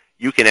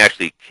can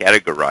actually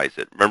categorize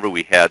it. Remember,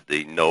 we had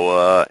the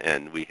NOAA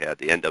and we had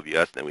the NWS,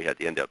 and then we had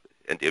the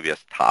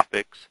NWS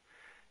topics.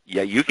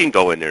 Yeah, you can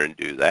go in there and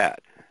do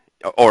that,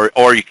 or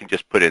you can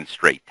just put in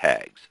straight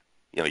tags.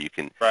 You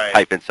can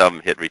type in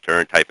something, hit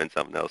return, type in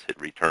something else, hit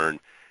return,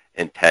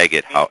 and tag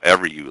it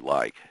however you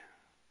like.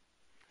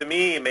 To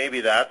me,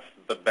 maybe that's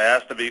the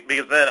best,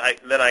 because then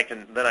I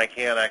can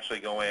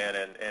actually go in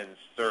and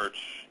search,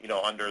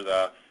 under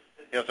the,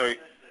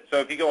 so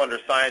if you go under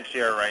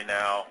ScienceShare right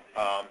now,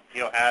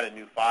 add a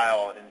new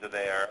file into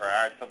there, or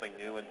add something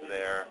new into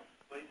there,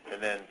 and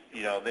then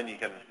then you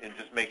can, and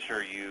just make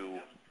sure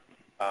you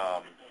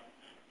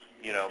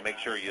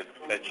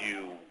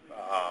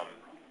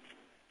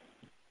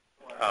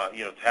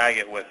tag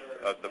it with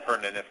the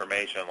pertinent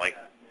information like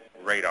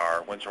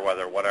radar, winter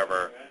weather,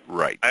 whatever.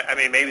 Right. I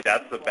mean, maybe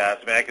that's the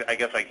best. I mean, I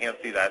guess I can't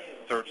see that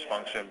search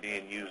function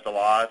being used a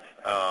lot,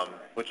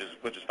 which is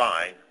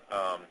fine.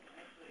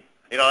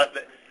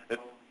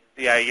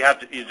 Yeah,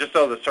 you just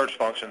so the search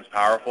function's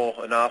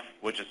powerful enough,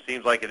 which it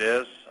seems like it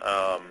is.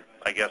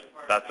 I guess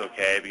that's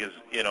okay, because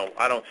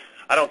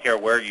I don't care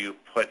where you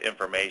put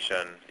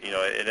information.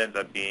 It ends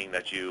up being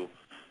that you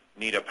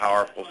need a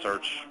powerful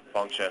search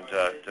function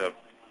to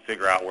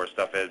figure out where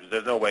stuff is.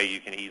 There's no way you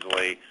can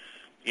easily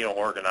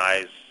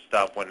organize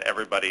stuff when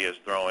everybody is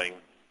throwing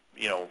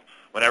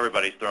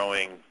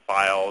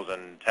files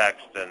and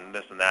text and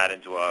this and that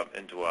into a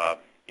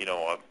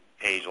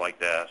page like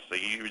this. So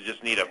you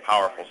just need a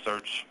powerful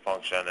search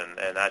function,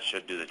 and that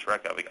should do the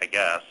trick of it, I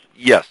guess.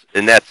 Yes,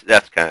 and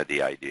that's kind of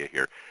the idea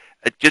here.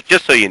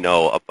 Just so you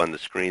know, up on the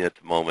screen at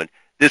the moment,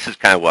 this is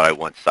kind of what I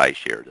want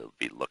SciShare to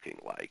be looking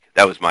like.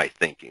 That was my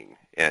thinking,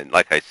 and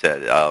like I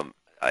said,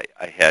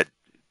 I had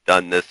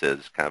done this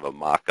as kind of a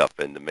mock-up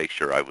and to make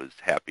sure I was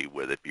happy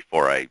with it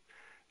before I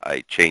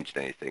changed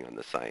anything on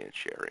the science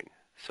sharing.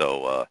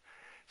 So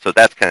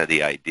that's kind of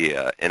the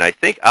idea. And I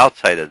think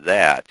outside of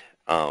that,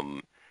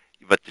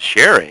 but the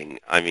sharing,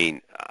 I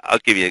mean, I'll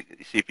give you,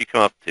 see, if you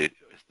come up to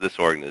this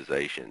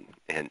organization,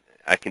 and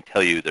I can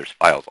tell you there's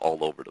files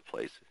all over the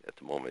place at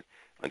the moment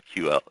on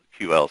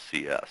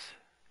QLCS.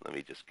 Let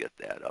me just get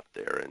that up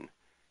there and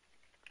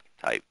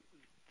type.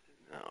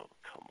 Oh,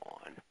 come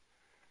on.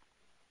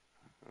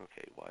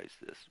 Okay, why is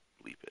this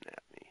bleeping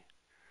at me?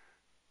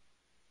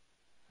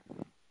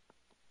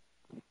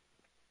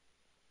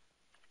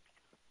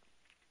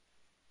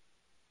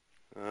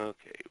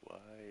 Okay, why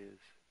is...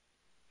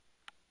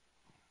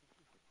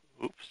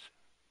 Oops.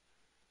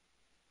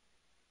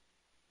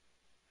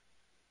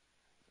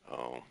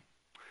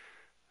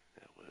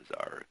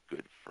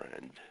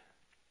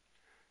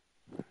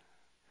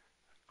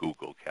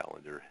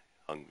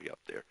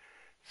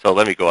 So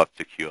let me go up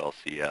to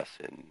QLCS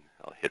and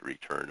I'll hit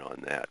return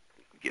on that.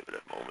 Give it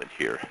a moment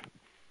here.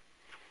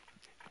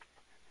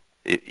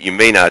 It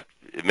may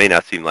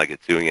not seem like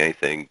it's doing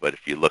anything, but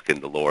if you look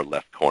in the lower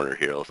left corner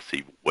here, you'll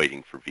see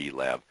waiting for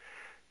VLab.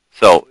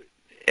 So,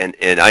 and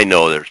I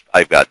know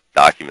I've got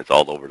documents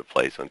all over the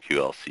place on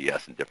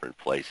QLCS in different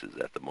places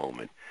at the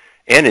moment,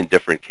 and in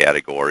different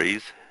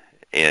categories,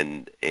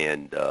 and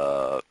at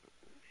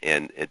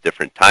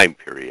different time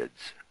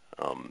periods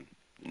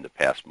in the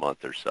past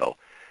month or so.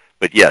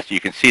 But yes, you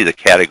can see the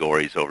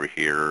categories over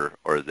here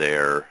or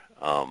there.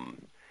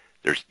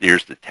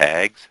 Here's the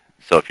tags.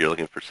 So if you're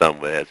looking for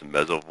someone that has a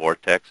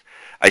mesovortex,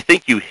 I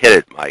think you hit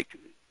it, Mike.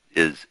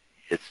 It's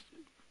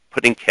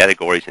putting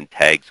categories and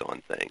tags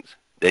on things.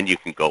 Then you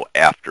can go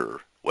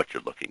after what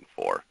you're looking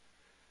for,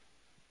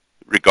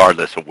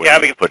 regardless of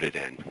where you put it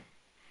in.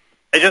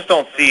 I just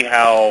don't see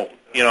how,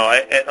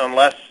 I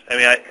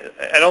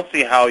don't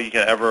see how you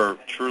can ever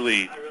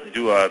truly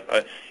do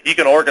you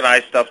can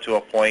organize stuff to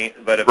a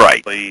point, but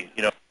eventually,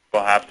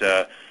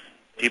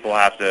 people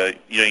have to,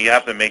 you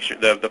have to make sure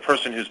the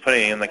person who's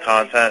putting in the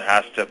content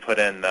has to put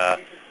in the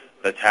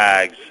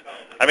tags.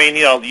 I mean,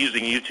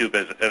 using YouTube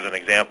as an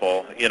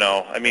example, you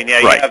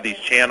have these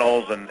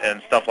channels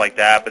and stuff like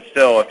that, but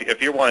still,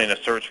 if you're wanting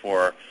to search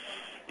for,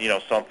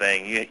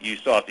 something, you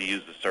still have to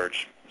use the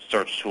search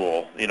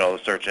tool, the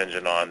search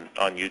engine on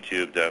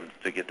YouTube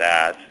to get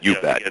that. You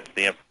bet. To get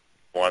the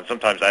one.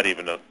 Sometimes that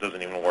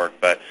doesn't even work,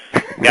 but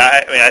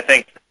yeah, I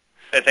think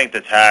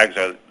the tags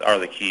are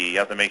the key. You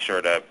have to make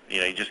sure to,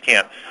 you just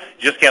can't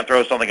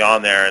throw something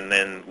on there and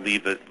then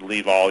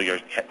leave all your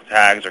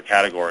tags or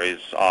categories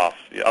off.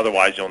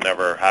 Otherwise, you'll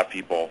never have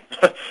people.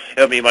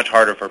 It'll be much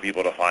harder for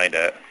people to find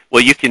it.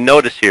 Well, you can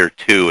notice here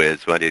too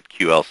is when I did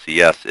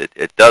QLCS,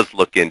 it does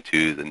look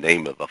into the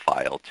name of a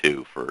file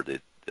too for the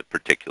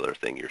particular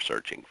thing you're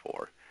searching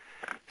for.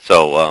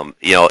 So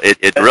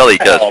it really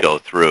does go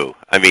through.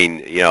 I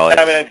mean,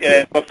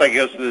 it looks like it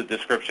goes through the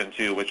description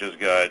too, which is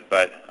good.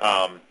 But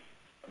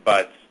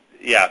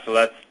yeah, so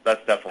that's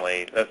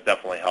definitely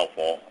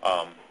helpful.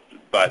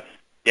 But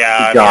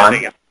yeah, John?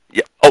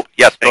 Yeah. Oh,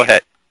 yes. Go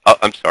ahead. Oh,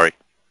 I'm sorry.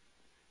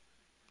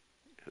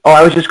 Oh,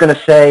 I was just going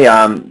to say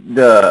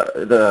the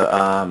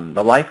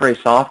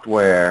LifeRay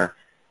software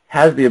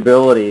has the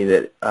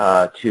ability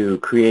to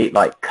create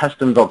like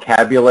custom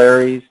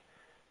vocabularies.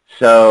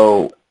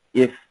 So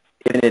if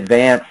in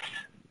advance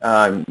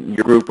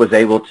your group was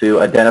able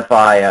to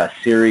identify a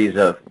series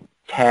of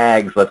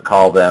tags, let's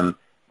call them,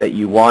 that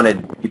you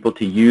wanted people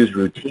to use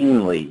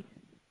routinely,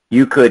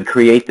 you could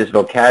create this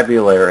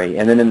vocabulary.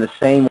 And then in the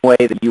same way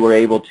that you were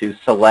able to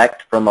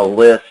select from a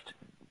list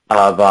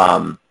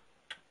of,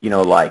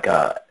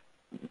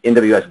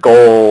 NWS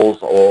goals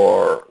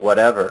or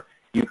whatever,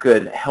 you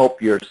could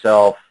help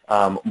yourself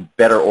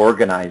better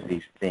organize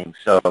these things.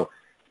 So,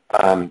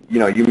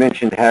 you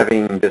mentioned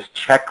having this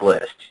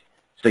checklist.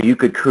 So you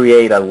could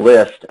create a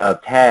list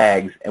of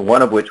tags, and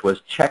one of which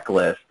was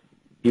checklist.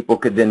 People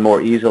could then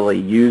more easily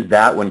use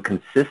that one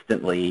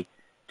consistently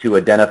to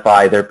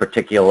identify their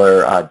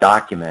particular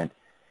document.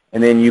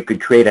 And then you could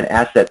create an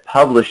asset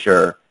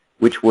publisher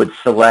which would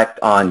select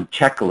on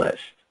checklist.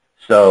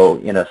 So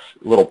in a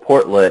little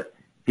portlet,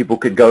 people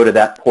could go to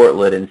that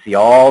portlet and see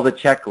all the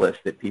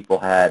checklists that people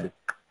had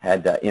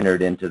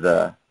entered into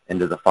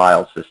the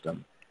file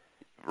system.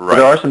 Right.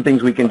 So there are some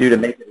things we can do to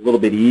make it a little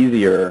bit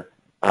easier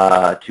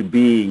to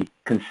be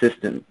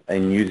consistent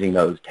in using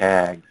those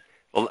tags.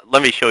 Well,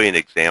 let me show you an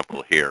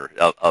example here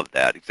of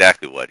that.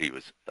 Exactly what he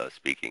was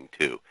speaking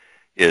to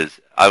is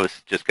I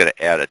was just going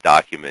to add a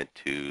document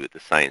to the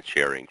science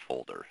sharing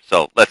folder.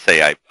 So let's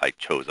say I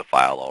chose a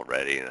file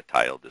already and a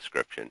title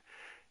description.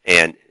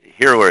 And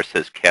here where it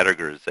says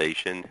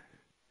categorization,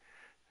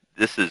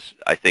 this is,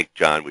 I think,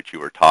 John, what you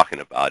were talking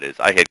about is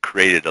I had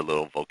created a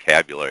little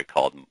vocabulary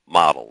called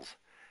models.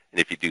 And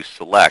if you do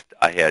select,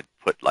 I had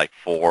put like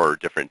 4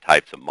 different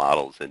types of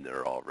models in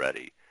there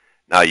already.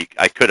 Now,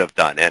 I could have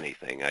done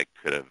anything. I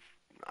could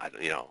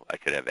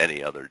have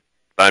any other.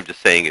 But I'm just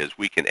saying is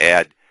we can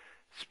add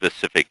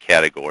specific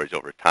categories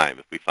over time.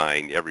 If we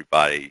find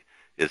everybody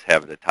is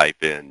having to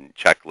type in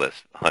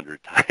checklist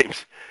 100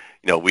 times,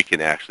 we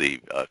can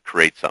actually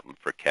create something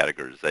for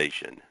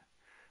categorization.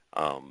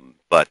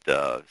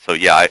 So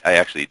yeah, I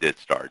actually did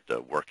start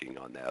working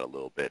on that a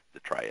little bit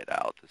to try it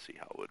out to see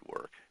how it would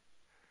work.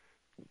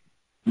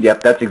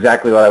 Yep, that's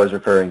exactly what I was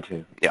referring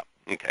to. Yeah.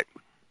 Okay.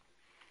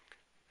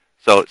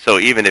 So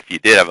even if you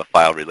did have a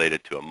file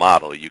related to a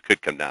model, you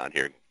could come down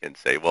here and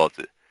say, well, it's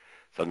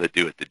something to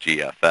do with the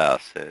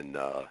GFS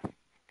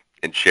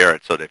and share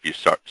it so that if you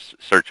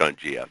search on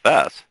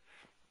GFS,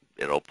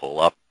 it'll pull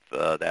up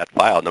that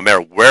file no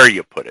matter where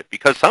you put it.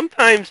 Because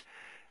sometimes,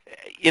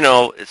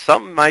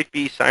 some might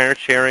be science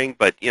sharing,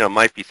 but, it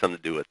might be something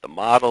to do with the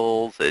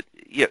models.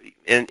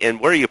 And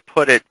where you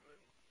put it,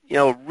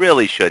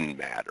 really shouldn't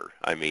matter.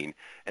 I mean,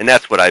 and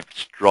that's what I've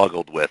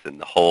struggled with in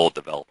the whole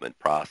development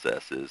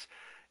process is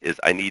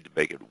I need to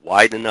make it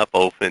wide enough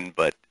open,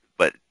 but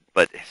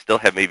still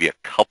have maybe a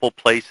couple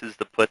places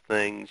to put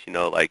things,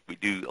 like we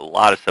do a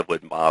lot of stuff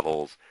with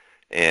models,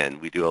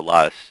 and we do a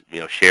lot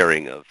of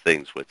sharing of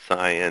things with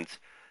science.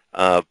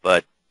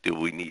 But do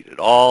we need it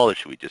all, or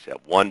should we just have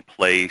one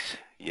place,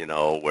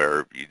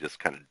 where you just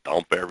kind of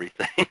dump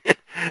everything,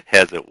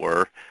 as it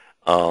were?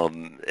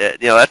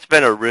 That's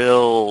been a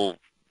real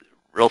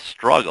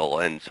struggle,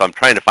 and so I'm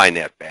trying to find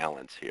that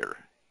balance here,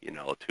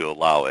 to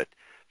allow it.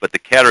 But the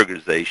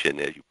categorization,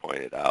 as you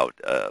pointed out,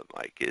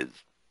 Mike,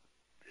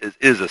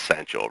 is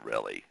essential,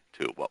 really,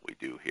 to what we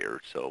do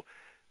here. So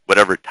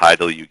whatever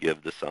title you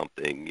give to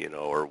something,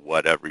 or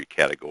whatever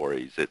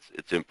categories,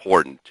 it's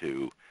important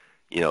to,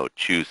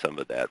 choose some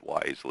of that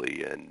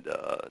wisely and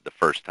the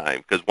first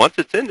time. Because once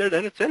it's in there,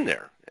 then it's in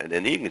there. And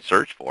then you can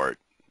search for it,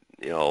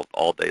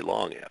 all day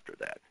long after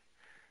that.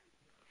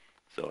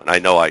 So, and I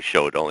know I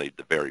showed only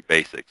the very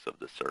basics of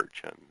the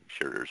search. I'm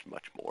sure there's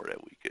much more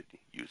that we could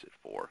use it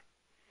for.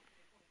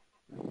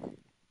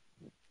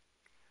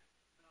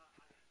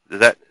 Is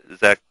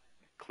that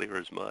clear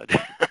as mud?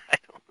 I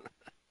don't.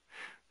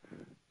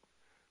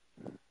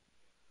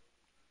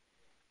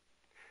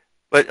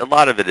 But a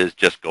lot of it is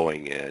just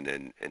going in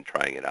and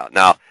trying it out.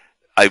 Now,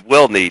 I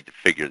will need to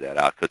figure that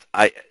out, because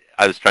I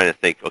was trying to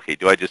think, okay,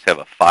 do I just have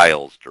a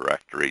files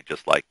directory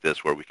just like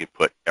this where we can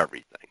put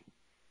everything?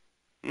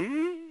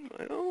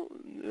 Well,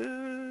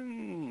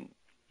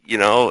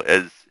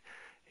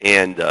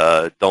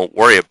 don't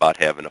worry about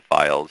having a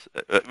files.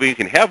 We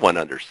can have one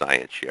under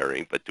science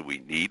sharing, but do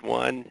we need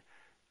one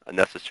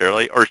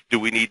necessarily, or do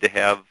we need to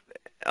have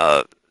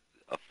a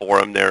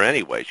forum there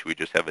anyway? Should we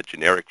just have a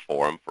generic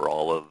forum for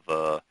all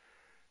the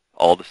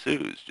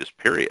SOOs, just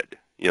period?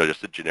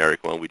 Just a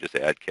generic one. We just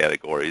add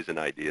categories and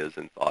ideas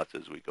and thoughts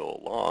as we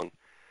go along.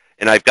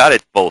 And I've got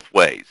it both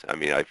ways. I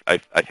mean,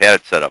 I've had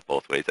it set up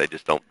both ways.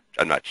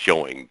 I'm not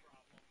showing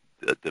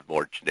the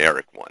more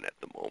generic one at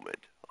the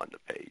moment on the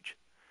page.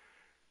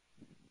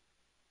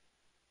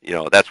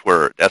 That's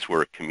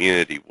where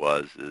community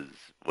was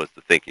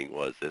the thinking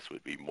was this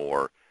would be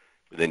more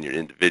within your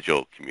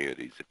individual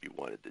communities if you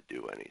wanted to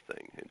do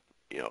anything, and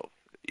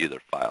either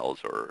files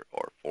or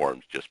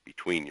forums just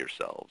between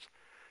yourselves.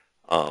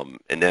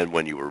 And then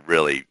when you were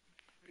really,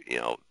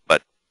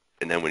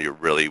 and then when you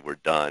really were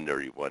done,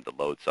 or you wanted to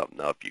load something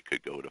up, you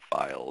could go to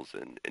files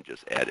and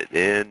just add it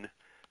in.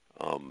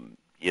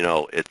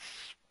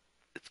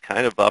 It's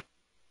kind of up.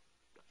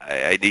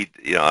 I need,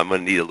 I'm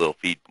going to need a little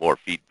more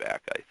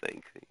feedback, I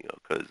think,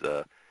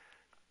 because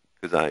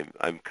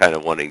I'm kind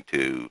of wanting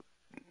to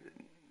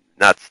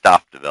not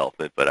stop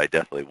development, but I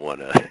definitely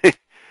want to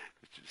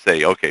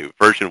say, okay,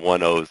 version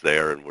 1.0 is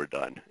there, and we're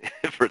done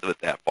with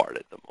that part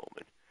at the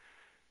moment.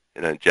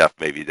 And then Jeff,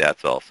 maybe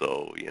that's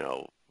also,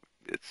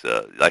 it's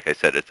like I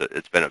said,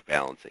 it's been a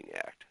balancing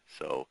act.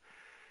 So,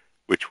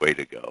 which way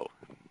to go?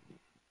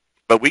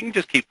 But we can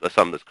just keep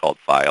something that's called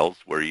files,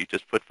 where you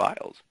just put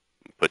files,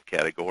 put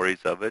categories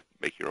of it,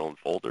 make your own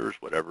folders,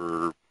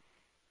 whatever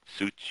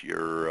suits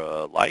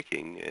your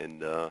liking,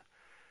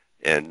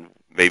 and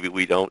maybe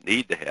we don't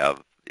need to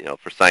have,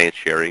 for science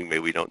sharing, maybe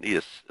we don't need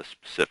a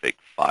specific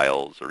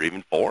files or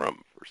even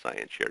forum for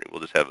science sharing.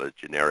 We'll just have a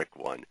generic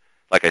one.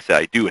 Like I said,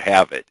 I do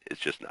have it. It's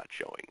just not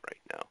showing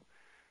right now.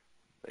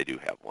 I do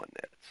have one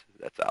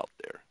that's out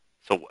there.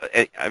 So,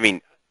 I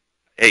mean,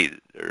 hey,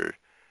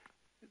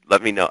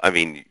 let me know. I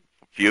mean,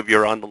 a few of you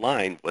are on the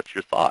line. What's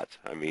your thoughts?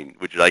 I mean,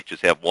 would you like to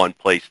just have one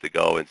place to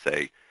go and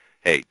say,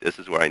 hey, this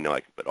is where I know I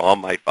can put all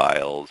my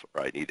files,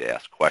 or I need to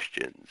ask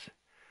questions,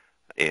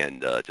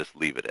 and just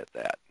leave it at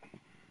that?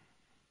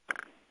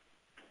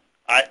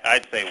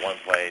 I'd say one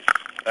place.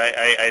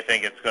 I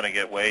think it's going to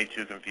get way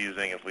too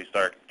confusing if we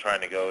start trying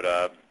to go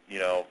to,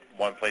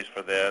 one place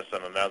for this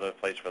and another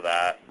place for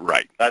that.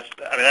 Right. That's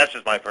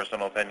just my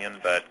personal opinion,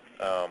 but,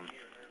 I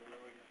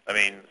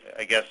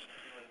guess,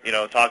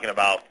 talking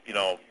about,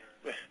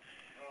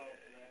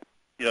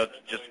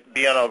 just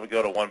being able to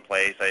go to one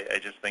place, I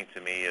just think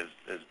to me is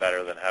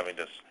better than having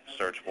to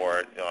search for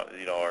it,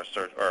 or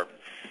search or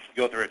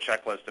go through a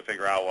checklist to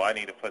figure out, well, I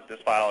need to put this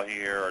file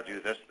here or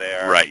do this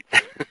there. Right.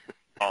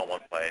 All in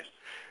one place.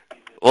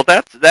 Well,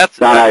 that's.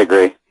 John, I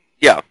agree.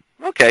 Yeah.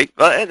 Okay.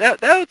 Well,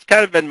 that's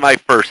kind of been my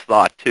first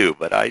thought too.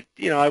 But I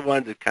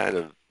wanted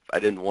to I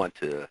didn't want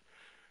to,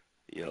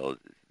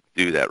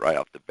 do that right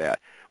off the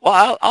bat.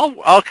 Well,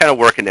 I'll kind of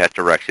work in that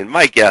direction.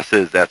 My guess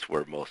is that's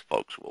where most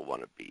folks will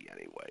want to be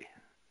anyway.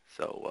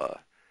 So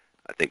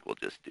I think we'll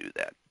just do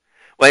that.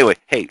 Well, anyway,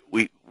 hey,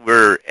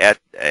 we're at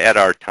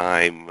our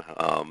time.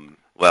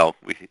 Well,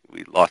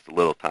 we lost a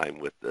little time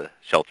with the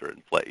shelter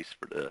in place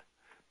for the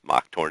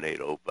mock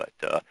tornado, but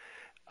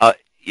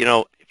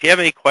if you have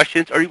any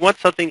questions, or you want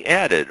something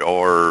added,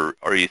 or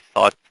you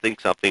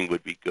think something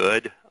would be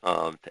good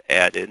to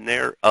add in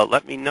there,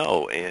 let me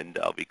know, and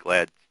I'll be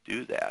glad to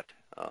do that.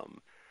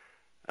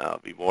 I'll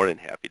be more than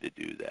happy to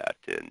do that,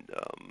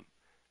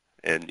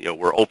 and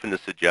we're open to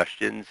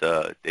suggestions.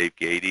 Dave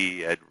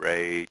Gady, Ed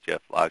Ray,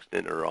 Jeff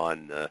Logston are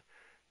on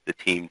the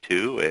team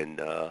too, and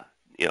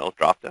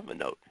drop them a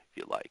note if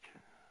you like.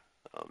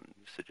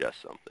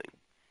 Suggest something.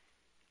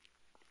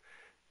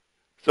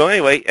 So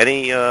anyway,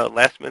 any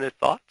last-minute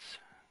thoughts,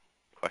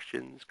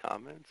 questions,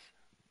 comments?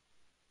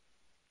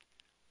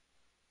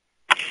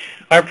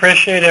 I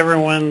appreciate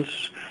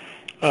everyone's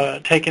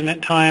taking the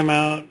time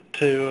out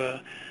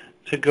to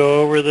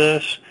go over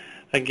this.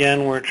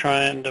 Again, we're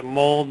trying to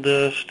mold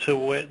this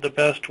to the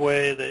best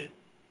way that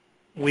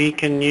we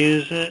can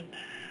use it,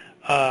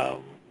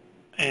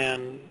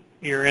 and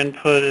your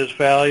input is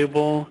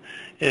valuable.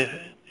 If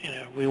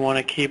we want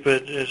to keep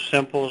it as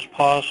simple as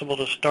possible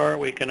to start,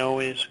 we can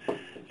always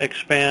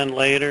expand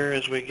later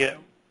as we get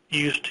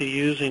used to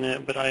using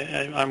it, but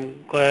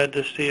I'm glad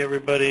to see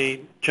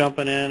everybody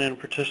jumping in and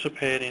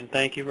participating.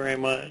 Thank you very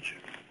much.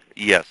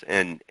 Yes,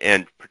 and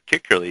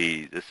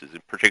particularly this is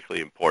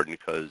particularly important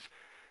because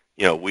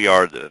we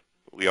are the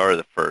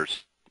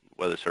first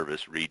Weather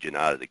Service region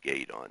out of the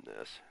gate on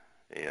this,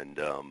 and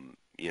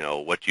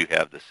what you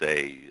have to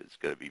say is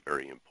going to be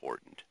very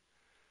important.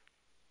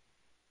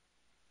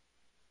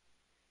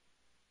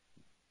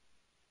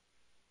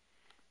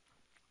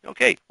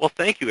 Okay, well,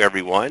 thank you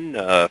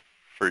everyone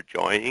for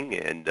joining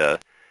and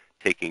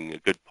taking a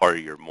good part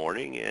of your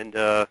morning, and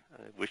I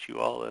wish you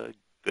all a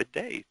good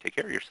day. Take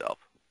care of yourself.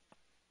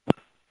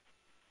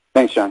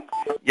 Thanks, John.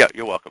 Yeah,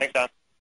 you're welcome. Thanks, Don.